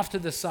off to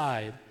the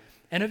side.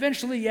 And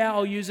eventually, yeah,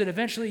 I'll use it.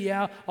 Eventually,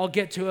 yeah, I'll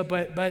get to it.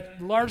 But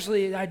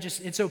largely,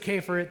 it's okay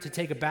for it to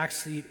take a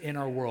backseat in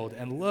our world.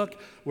 And look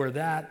where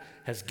that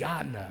has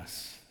gotten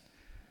us.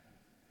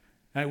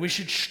 All right, we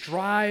should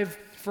strive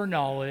for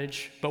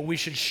knowledge, but we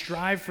should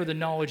strive for the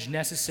knowledge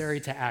necessary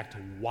to act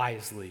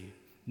wisely,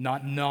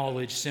 not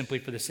knowledge simply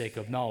for the sake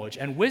of knowledge.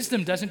 And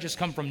wisdom doesn't just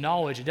come from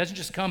knowledge. It doesn't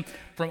just come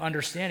from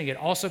understanding. It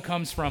also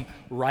comes from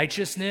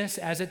righteousness,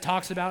 as it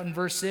talks about in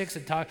verse 6.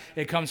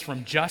 It comes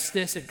from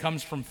justice. It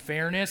comes from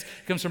fairness.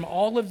 It comes from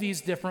all of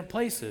these different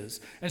places.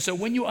 And so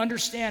when you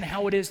understand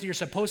how it is that you're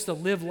supposed to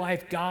live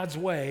life God's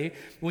way,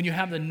 when you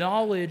have the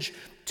knowledge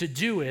to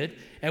do it,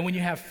 and when you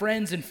have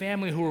friends and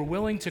family who are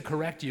willing to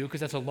correct you, because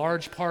that's a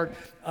large part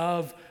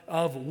of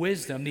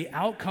wisdom, the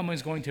outcome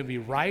is going to be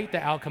right, the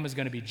outcome is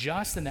going to be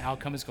just, and the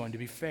outcome is going to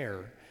be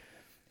fair.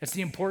 It's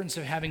the importance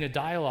of having a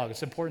dialogue. It's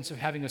the importance of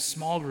having a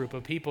small group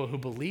of people who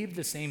believe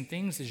the same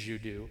things as you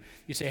do.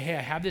 You say, hey,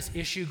 I have this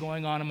issue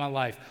going on in my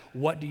life.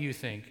 What do you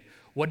think?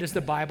 What does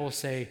the Bible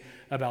say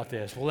about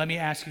this? Well, let me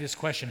ask you this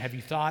question. Have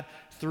you thought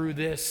through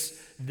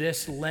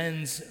this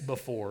lens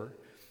before?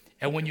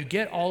 And when you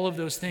get all of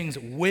those things,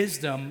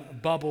 wisdom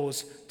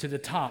bubbles to the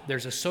top.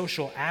 There's a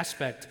social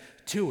aspect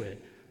to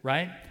it,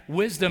 right?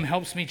 Wisdom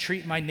helps me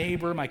treat my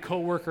neighbor, my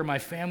coworker, my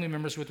family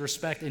members with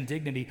respect and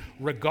dignity,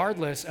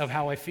 regardless of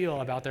how I feel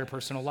about their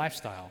personal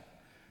lifestyle,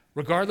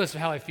 regardless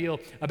of how I feel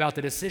about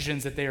the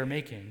decisions that they are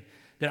making,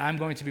 that I'm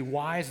going to be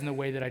wise in the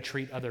way that I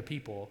treat other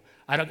people.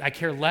 I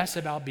care less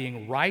about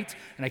being right,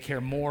 and I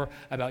care more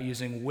about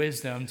using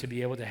wisdom to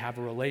be able to have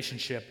a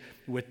relationship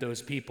with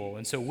those people.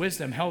 And so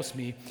wisdom helps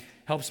me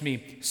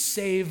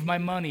save my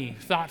money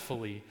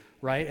thoughtfully,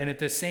 right? And at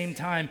the same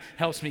time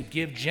helps me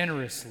give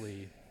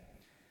generously.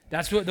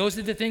 Those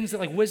are the things that,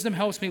 like, wisdom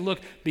helps me look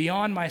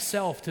beyond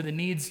myself to the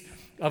needs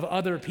of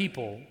other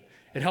people.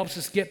 It helps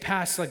us get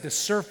past like the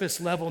surface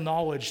level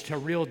knowledge to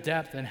real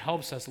depth and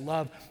helps us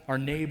love our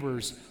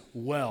neighbors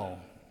well.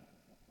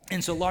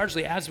 And so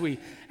largely as we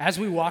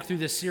walk through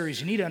this series,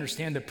 you need to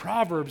understand that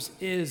Proverbs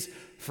is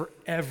for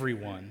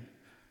everyone.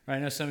 Right? I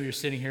know some of you are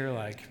sitting here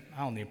like,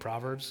 I don't need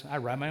Proverbs. I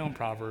write my own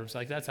Proverbs.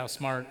 Like, that's how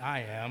smart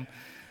I am.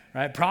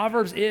 Right?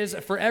 Proverbs is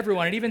for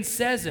everyone. It even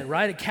says it,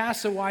 right? It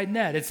casts a wide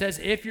net. It says,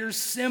 if you're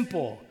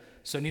simple,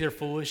 so neither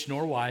foolish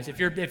nor wise. If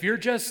you're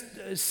just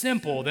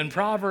simple, then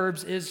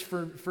Proverbs is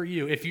for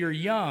you. If you're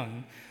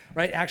young,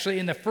 right? Actually,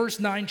 in the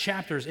first 9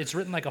 chapters, it's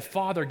written like a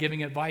father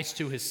giving advice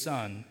to his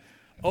son.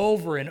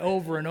 Over and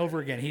over and over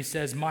again, he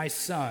says, my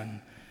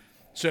son.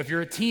 So if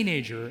you're a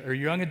teenager or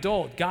young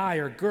adult, guy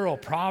or girl,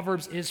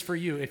 Proverbs is for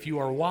you. If you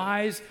are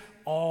wise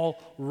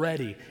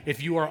already,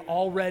 if you are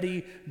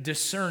already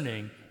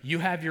discerning, you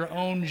have your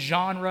own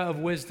genre of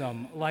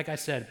wisdom. Like I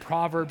said,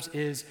 Proverbs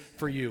is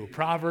for you.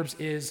 Proverbs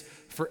is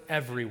for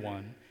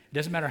everyone. It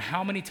doesn't matter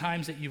how many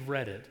times that you've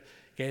read it.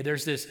 Okay,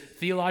 there's this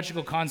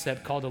theological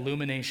concept called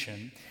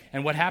illumination.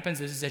 And what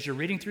happens is as you're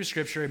reading through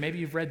Scripture, maybe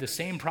you've read the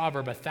same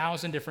proverb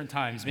 1,000 different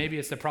times. Maybe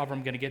it's the proverb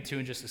I'm going to get to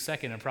in just a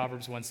second in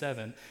Proverbs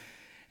 1:7.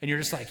 And you're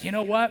just like, you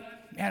know what?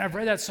 Man, I've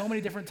read that so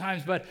many different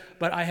times, but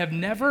I have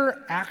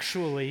never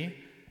actually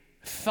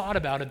thought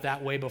about it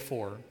that way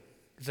before.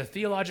 It's a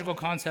theological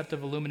concept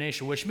of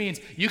illumination, which means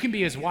you can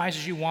be as wise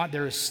as you want.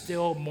 There is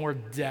still more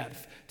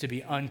depth to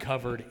be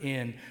uncovered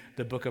in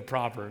the book of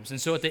Proverbs. And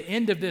so at the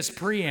end of this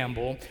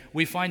preamble,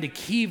 we find a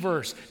key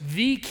verse,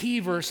 the key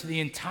verse to the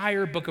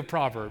entire book of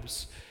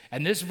Proverbs.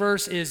 And this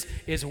verse is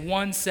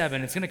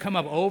 1:7. It's going to come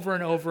up over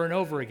and over and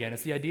over again.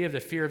 It's the idea of the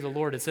fear of the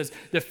Lord. It says,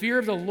 the fear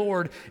of the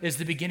Lord is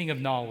the beginning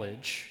of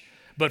knowledge,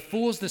 but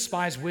fools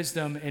despise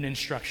wisdom and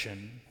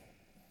instruction.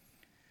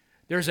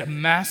 There's a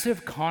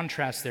massive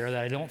contrast there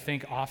that I don't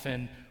think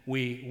often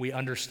we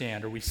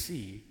understand or we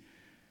see.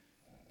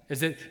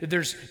 Is that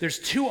there's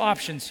 2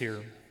 options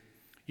here.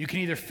 You can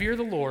either fear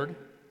the Lord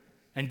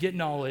and get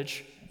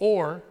knowledge,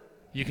 or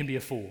you can be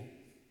a fool.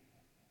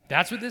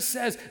 That's what this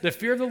says. The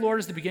fear of the Lord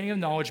is the beginning of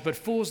knowledge, but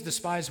fools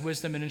despise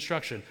wisdom and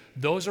instruction.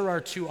 Those are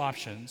our 2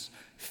 options.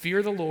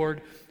 Fear the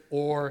Lord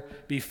or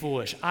be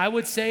foolish. I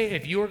would say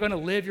if you are going to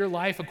live your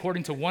life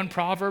according to one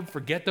proverb,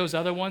 forget those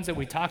other ones that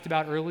we talked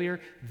about earlier,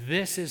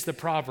 this is the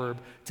proverb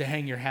to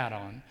hang your hat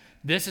on.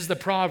 This is the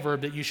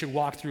proverb that you should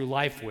walk through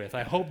life with.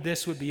 I hope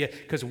this would be it,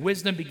 because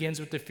wisdom begins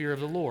with the fear of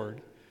the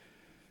Lord.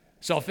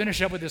 So I'll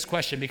finish up with this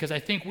question, because I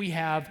think we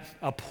have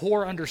a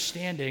poor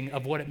understanding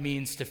of what it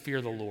means to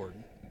fear the Lord.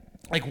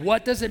 Like,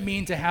 what does it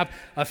mean to have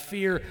a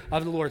fear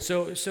of the Lord?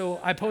 So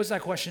I pose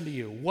that question to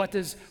you. What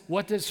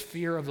does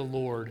fear of the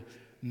Lord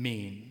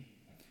mean?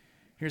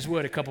 Here's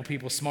what a couple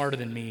people smarter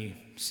than me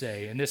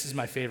say, and this is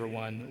my favorite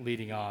one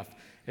leading off.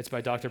 It's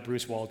by Dr.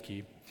 Bruce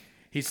Waldke.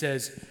 He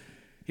says,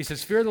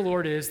 fear of the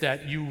Lord is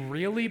that you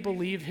really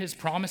believe his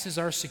promises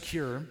are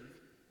secure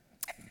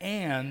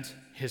and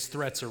his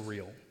threats are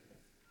real.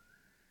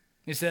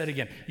 He said it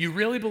again. You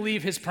really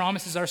believe his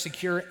promises are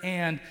secure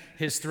and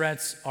his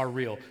threats are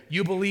real.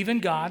 You believe in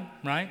God,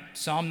 right?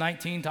 Psalm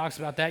 19 talks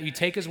about that. You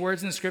take his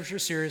words in the scripture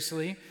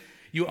seriously.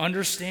 You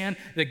understand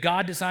that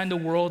God designed the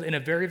world in a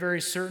very, very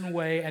certain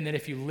way, and that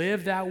if you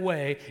live that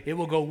way, it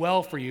will go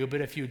well for you.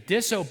 But if you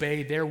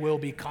disobey, there will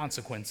be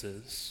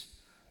consequences.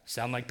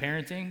 Sound like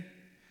parenting?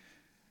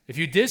 If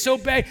you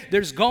disobey,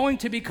 there's going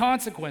to be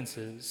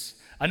consequences.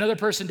 Another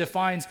person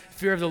defines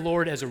fear of the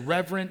Lord as a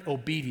reverent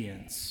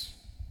obedience,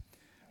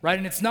 right?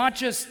 And it's not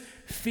just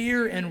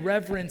fear and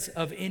reverence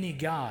of any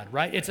God,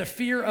 right? It's a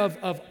fear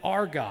of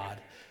our God,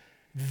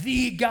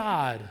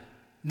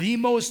 the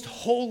most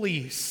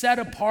holy,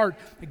 set-apart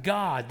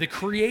God, the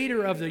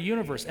creator of the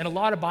universe. And a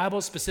lot of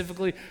Bibles,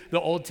 specifically the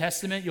Old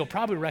Testament, you'll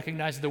probably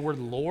recognize the word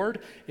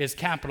Lord is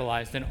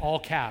capitalized in all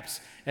caps.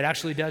 It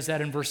actually does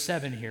that in verse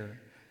 7 here.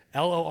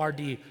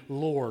 L-O-R-D,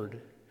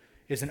 Lord,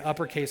 is in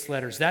uppercase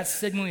letters. That's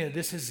signaling that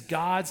this is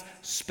God's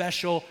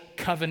special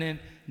covenant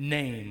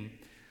name.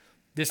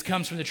 This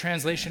comes from the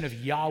translation of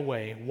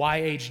Yahweh.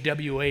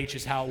 Y-H-W-H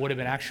is how it would have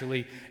been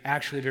actually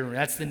been.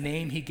 That's the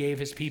name he gave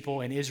his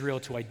people in Israel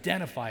to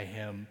identify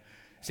him.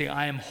 Saying,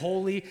 I am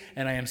holy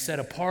and I am set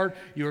apart.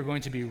 You are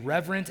going to be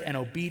reverent and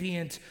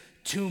obedient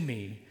to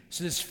me.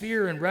 So this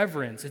fear and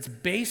reverence, it's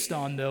based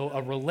on, though,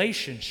 a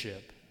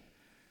relationship.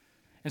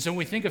 And so when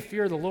we think of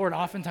fear of the Lord,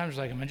 oftentimes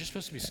we're like, am I just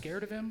supposed to be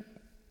scared of him?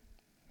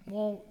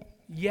 Well,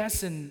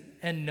 yes and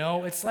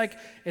no. It's like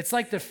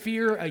the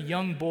fear a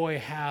young boy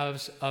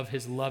has of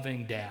his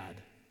loving dad.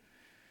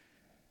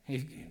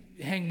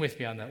 Hang with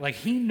me on that. Like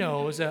he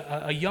knows,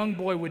 a young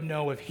boy would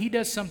know if he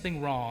does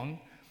something wrong,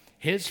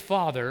 his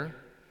father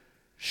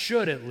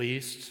should at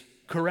least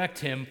correct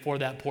him for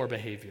that poor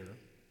behavior.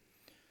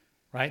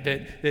 Right?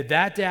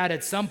 That dad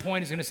at some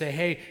point is going to say,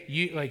 hey,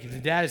 the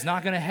dad is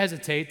not going to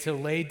hesitate to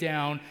lay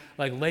down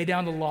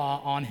the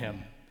law on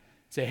him.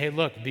 Say, hey,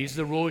 look, these are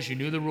the rules. You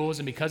knew the rules,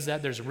 and because of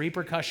that, there's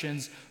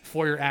repercussions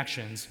for your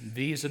actions.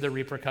 These are the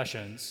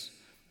repercussions.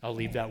 I'll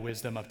leave that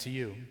wisdom up to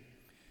you.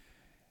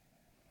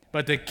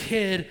 But the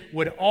kid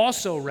would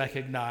also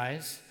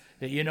recognize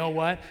that, you know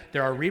what?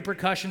 There are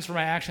repercussions for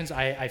my actions.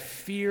 I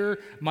fear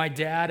my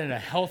dad in a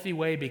healthy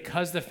way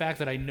because of the fact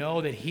that I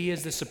know that he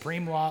is the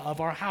supreme law of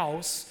our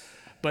house.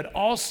 But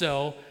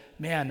also,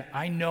 man,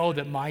 I know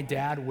that my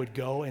dad would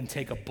go and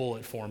take a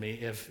bullet for me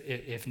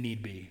if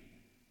need be.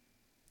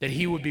 That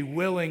he would be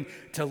willing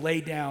to lay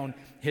down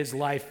his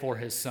life for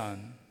his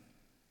son.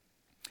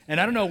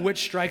 And I don't know which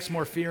strikes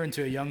more fear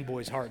into a young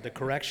boy's heart, the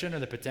correction or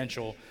the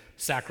potential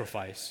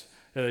sacrifice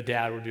that a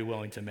dad would be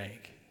willing to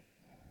make.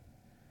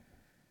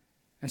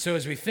 And so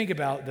as we think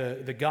about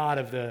the God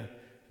of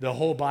the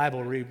whole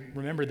Bible,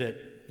 remember that,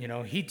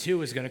 he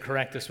too is going to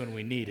correct us when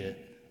we need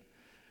it.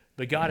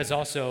 But God has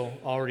also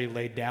already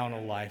laid down a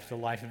life, the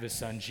life of his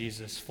son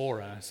Jesus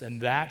for us.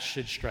 And that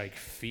should strike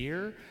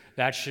fear.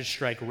 That should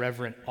strike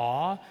reverent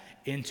awe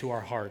into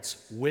our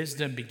hearts.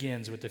 Wisdom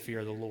begins with the fear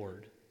of the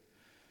Lord.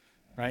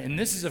 Right? And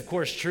this is, of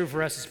course, true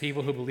for us as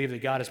people who believe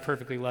that God is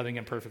perfectly loving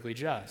and perfectly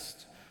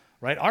just.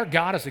 Right? Our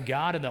God is a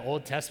God in the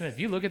Old Testament. If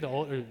you look at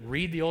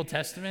read the Old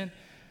Testament,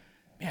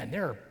 man,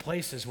 there are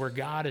places where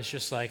God is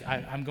just like,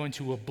 I'm going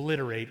to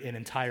obliterate an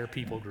entire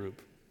people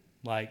group.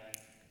 Like,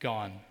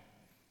 gone.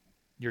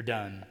 You're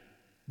done.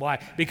 Why?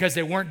 Because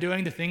they weren't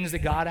doing the things that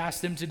God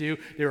asked them to do.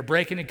 They were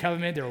breaking the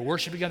covenant. They were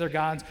worshiping other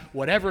gods.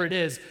 Whatever it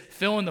is,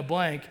 fill in the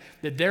blank,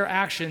 that their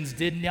actions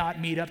did not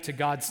meet up to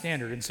God's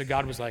standard. And so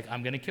God was like,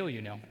 I'm going to kill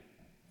you now.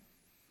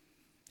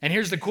 And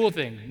here's the cool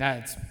thing. Now,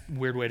 it's a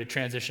weird way to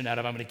transition out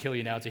of I'm going to kill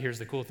you now to here's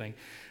the cool thing.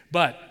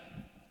 But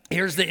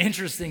here's the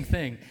interesting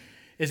thing,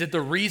 is that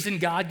the reason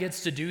God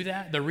gets to do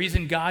that, the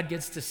reason God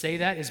gets to say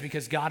that is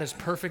because God is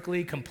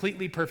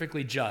completely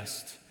perfectly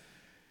just.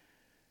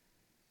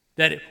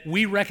 That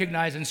we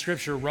recognize in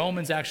Scripture,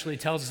 Romans actually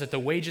tells us that the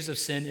wages of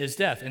sin is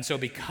death. And so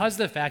because of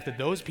the fact that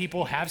those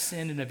people have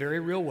sinned in a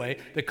very real way,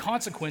 the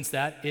consequence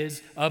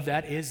of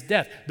that is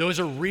death. Those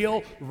are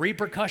real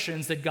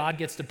repercussions that God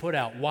gets to put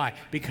out. Why?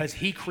 Because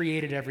he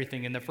created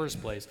everything in the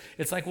first place.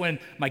 It's like when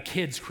my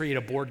kids create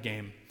a board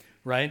game,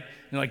 right? And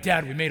they're like,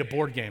 Dad, we made a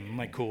board game. I'm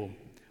like, cool.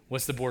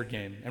 What's the board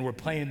game? And we're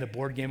playing the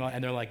board game out,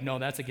 and they're like, no,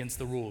 that's against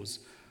the rules.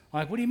 I'm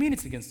like, what do you mean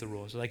it's against the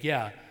rules? They're like,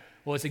 yeah,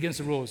 well, it's against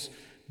the rules,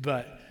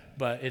 but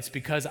it's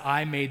because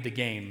I made the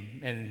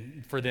game,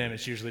 and for them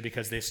it's usually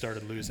because they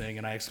started losing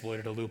and I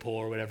exploited a loophole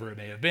or whatever it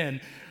may have been.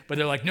 But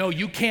they're like, no,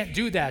 you can't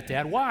do that,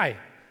 Dad. Why?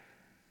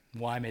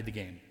 Well, I made the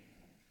game.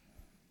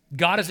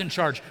 God is in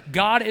charge.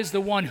 God is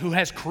the one who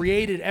has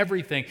created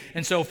everything.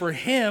 And so for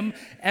him,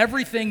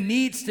 everything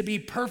needs to be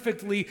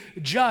perfectly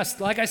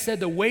just. Like I said,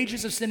 the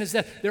wages of sin is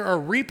death. There are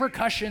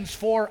repercussions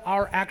for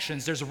our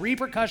actions. There's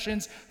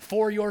repercussions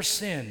for your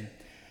sin.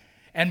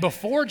 And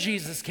before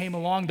Jesus came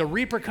along, the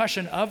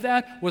repercussion of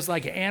that was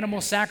like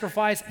animal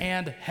sacrifice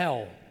and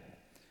hell.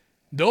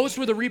 Those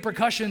were the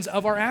repercussions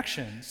of our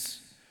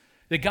actions.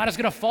 That God is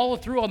going to follow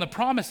through on the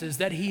promises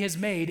that he has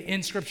made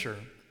in Scripture.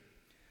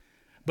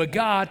 But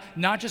God,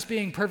 not just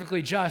being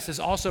perfectly just, is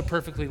also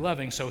perfectly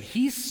loving. So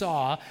he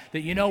saw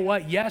that, you know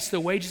what? Yes, the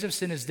wages of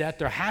sin is death.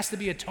 There has to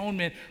be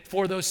atonement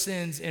for those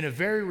sins in a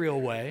very real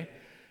way.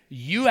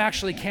 You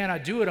actually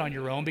cannot do it on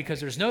your own because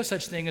there's no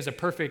such thing as a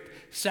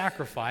perfect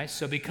sacrifice.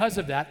 So because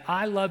of that,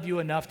 I love you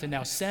enough to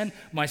now send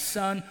my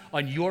son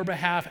on your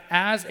behalf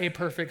as a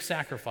perfect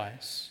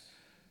sacrifice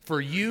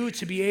for you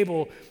to be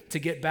able to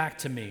get back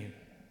to me.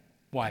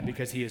 Why?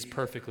 Because he is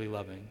perfectly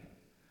loving.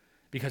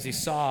 Because he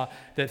saw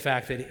the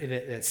fact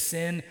that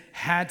sin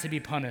had to be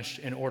punished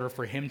in order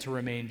for him to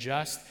remain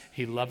just.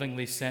 He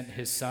lovingly sent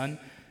his son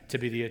to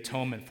be the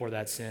atonement for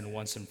that sin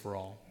once and for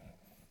all.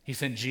 He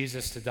sent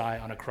Jesus to die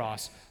on a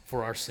cross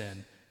for our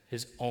sin,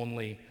 his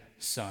only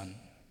son.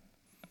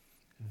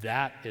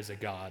 That is a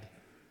God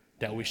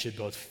that we should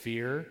both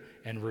fear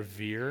and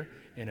revere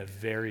in a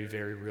very,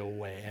 very real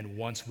way. And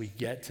once we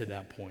get to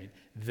that point,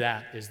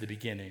 that is the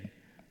beginning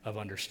of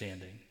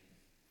understanding.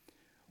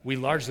 We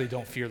largely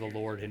don't fear the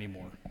Lord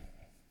anymore.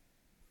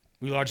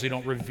 We largely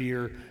don't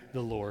revere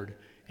the Lord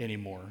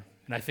anymore.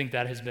 And I think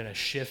that has been a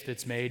shift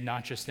that's made,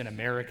 not just in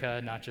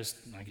America, not just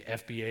like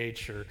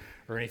FBH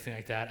or anything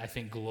like that. I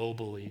think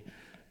globally,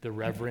 the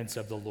reverence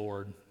of the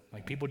Lord,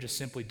 like people just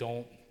simply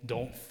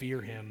don't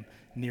fear him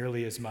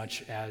nearly as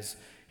much as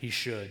he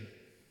should,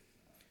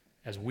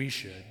 as we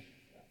should.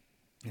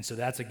 And so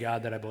that's a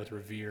God that I both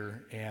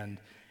revere and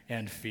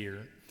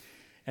fear.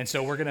 And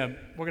so we're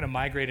gonna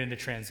migrate into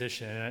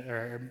transition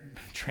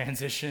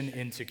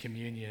into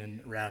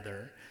communion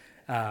rather,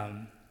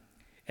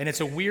 and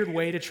it's a weird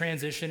way to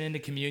transition into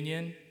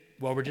communion.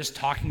 Well, we're just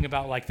talking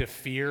about like the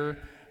fear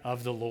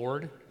of the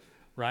Lord,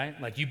 right?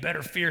 Like you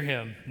better fear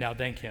him now,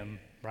 thank him,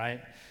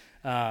 right?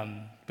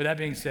 But that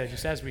being said,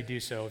 just as we do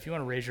so, if you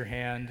want to raise your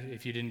hand,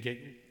 if you didn't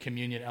get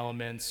communion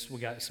elements, we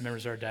got some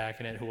members of our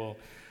diaconate who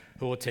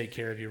will take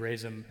care of you.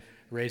 Raise them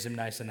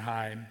nice and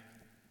high.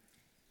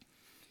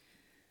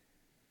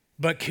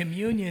 But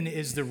communion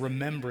is the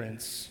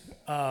remembrance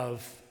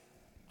of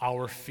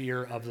our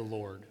fear of the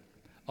Lord,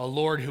 a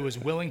Lord who is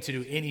willing to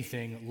do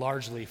anything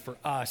largely for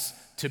us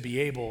to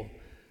be able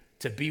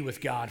to be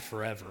with God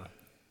forever.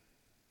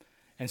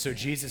 And so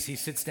Jesus, he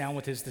sits down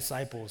with his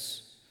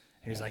disciples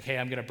and he's like, hey,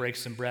 I'm going to break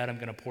some bread. I'm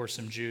going to pour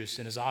some juice.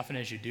 And as often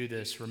as you do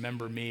this,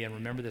 remember me and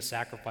remember the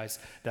sacrifice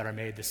that I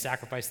made, the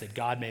sacrifice that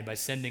God made by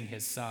sending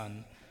his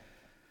son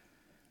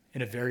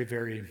in a very,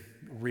 very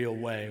real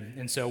way.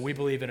 And so we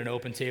believe in an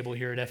open table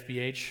here at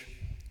FBH,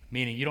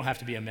 meaning you don't have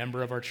to be a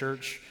member of our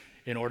church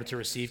in order to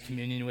receive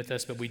communion with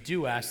us, but we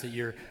do ask that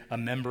you're a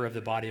member of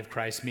the body of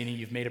Christ, meaning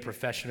you've made a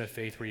profession of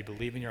faith where you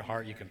believe in your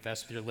heart, you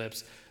confess with your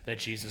lips that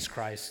Jesus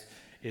Christ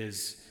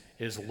is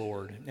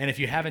Lord. And if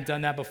you haven't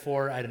done that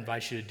before, I'd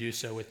invite you to do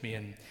so with me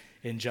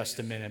in just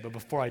a minute. But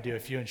before I do, a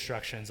few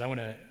instructions. I want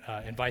to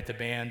invite the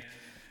band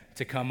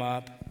to come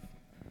up,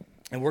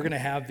 and we're going to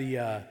have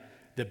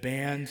the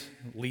band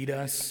lead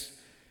us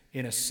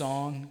in a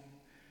song.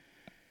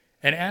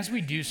 And as we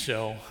do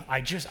so,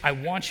 I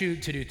want you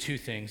to do two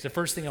things. The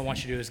first thing I want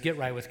you to do is get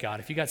right with God.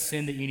 If you got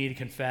sin that you need to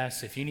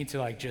confess, if you need to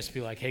like just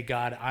be like, hey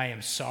God, I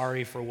am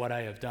sorry for what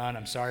I have done.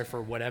 I'm sorry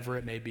for whatever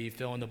it may be,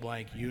 fill in the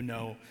blank, you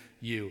know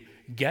you.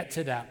 Get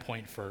to that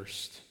point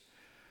first.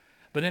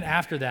 But then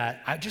after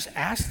that, I just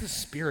ask the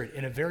Spirit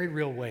in a very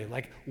real way,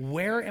 like,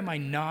 where am I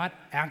not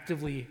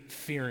actively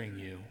fearing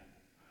you?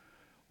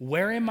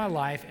 Where in my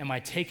life am I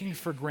taking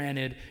for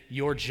granted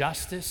your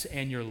justice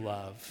and your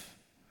love?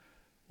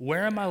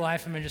 Where in my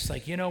life am I just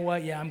like, you know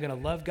what, yeah, I'm going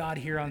to love God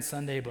here on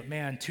Sunday, but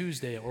man,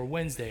 Tuesday or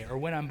Wednesday or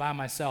when I'm by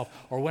myself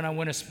or when I'm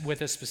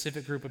with a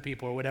specific group of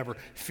people or whatever,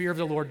 fear of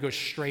the Lord goes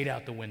straight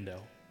out the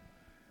window.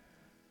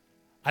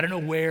 I don't know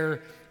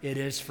where it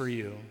is for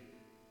you.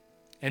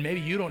 And maybe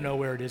you don't know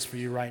where it is for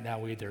you right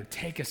now either.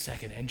 Take a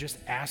second and just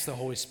ask the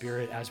Holy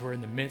Spirit as we're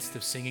in the midst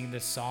of singing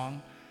this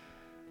song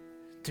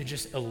to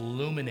just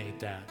illuminate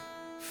that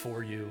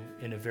for you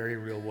in a very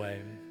real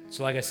way.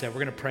 So like I said,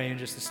 we're going to pray in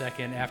just a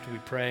second. After we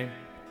pray,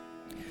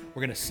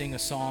 we're going to sing a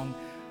song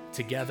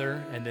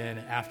together, and then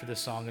after the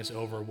song is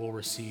over, we'll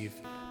receive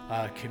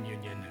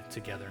communion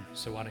together.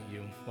 So why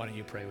don't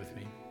you pray with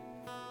me?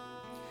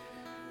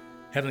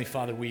 Heavenly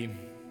Father,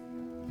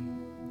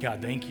 God,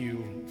 thank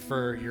you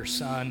for your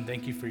Son.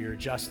 Thank you for your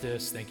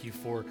justice. Thank you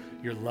for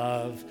your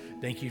love.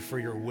 Thank you for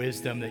your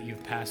wisdom that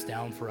you've passed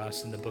down for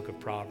us in the book of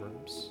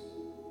Proverbs.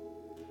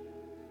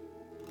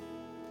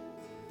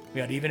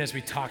 God, even as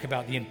we talk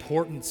about the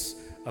importance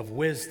of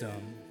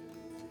wisdom,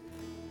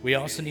 we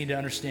also need to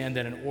understand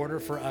that in order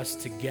for us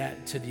to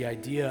get to the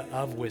idea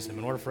of wisdom,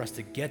 in order for us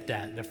to get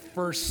that, the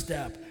first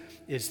step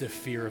is the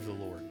fear of the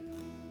Lord.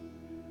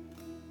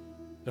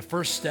 The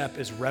first step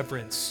is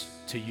reverence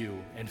to you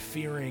and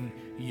fearing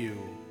you.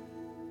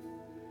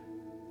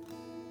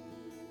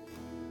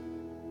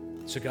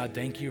 So God,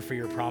 thank you for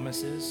your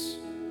promises.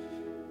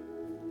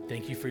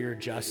 Thank you for your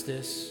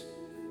justice.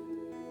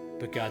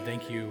 But God,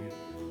 thank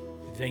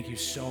you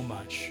so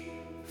much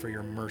for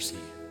your mercy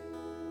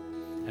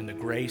and the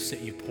grace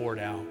that you poured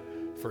out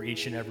for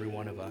each and every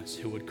one of us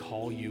who would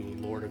call you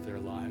Lord of their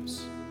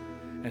lives.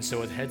 And so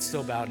with heads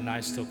still bowed and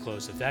eyes still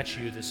closed, if that's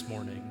you this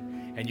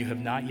morning, and you have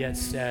not yet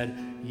said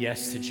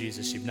yes to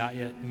Jesus, you've not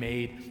yet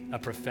made a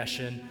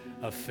profession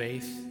of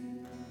faith,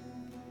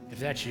 if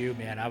that's you,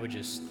 man, I would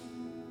just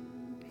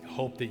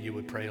hope that you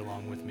would pray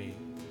along with me.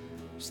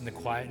 Just in the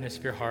quietness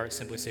of your heart,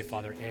 simply say,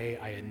 Father,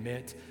 I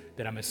admit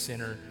that I'm a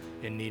sinner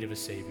in need of a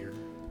Savior,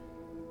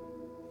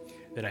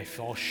 that I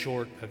fall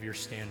short of your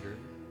standard.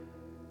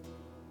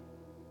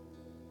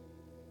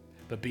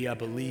 But B, I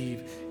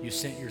believe you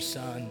sent your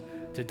Son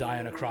to die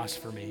on a cross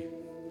for me,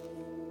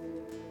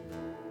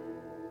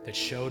 that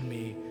showed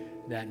me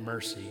that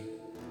mercy.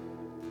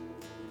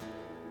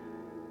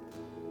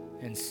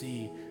 And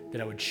C, that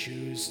I would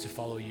choose to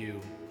follow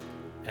you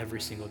every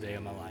single day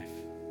of my life.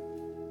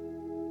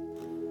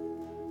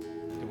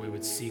 That we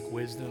would seek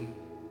wisdom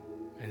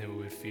and that we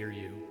would fear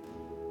you.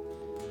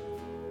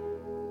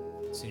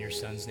 It's in your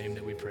Son's name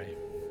that we pray.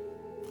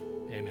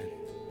 Amen.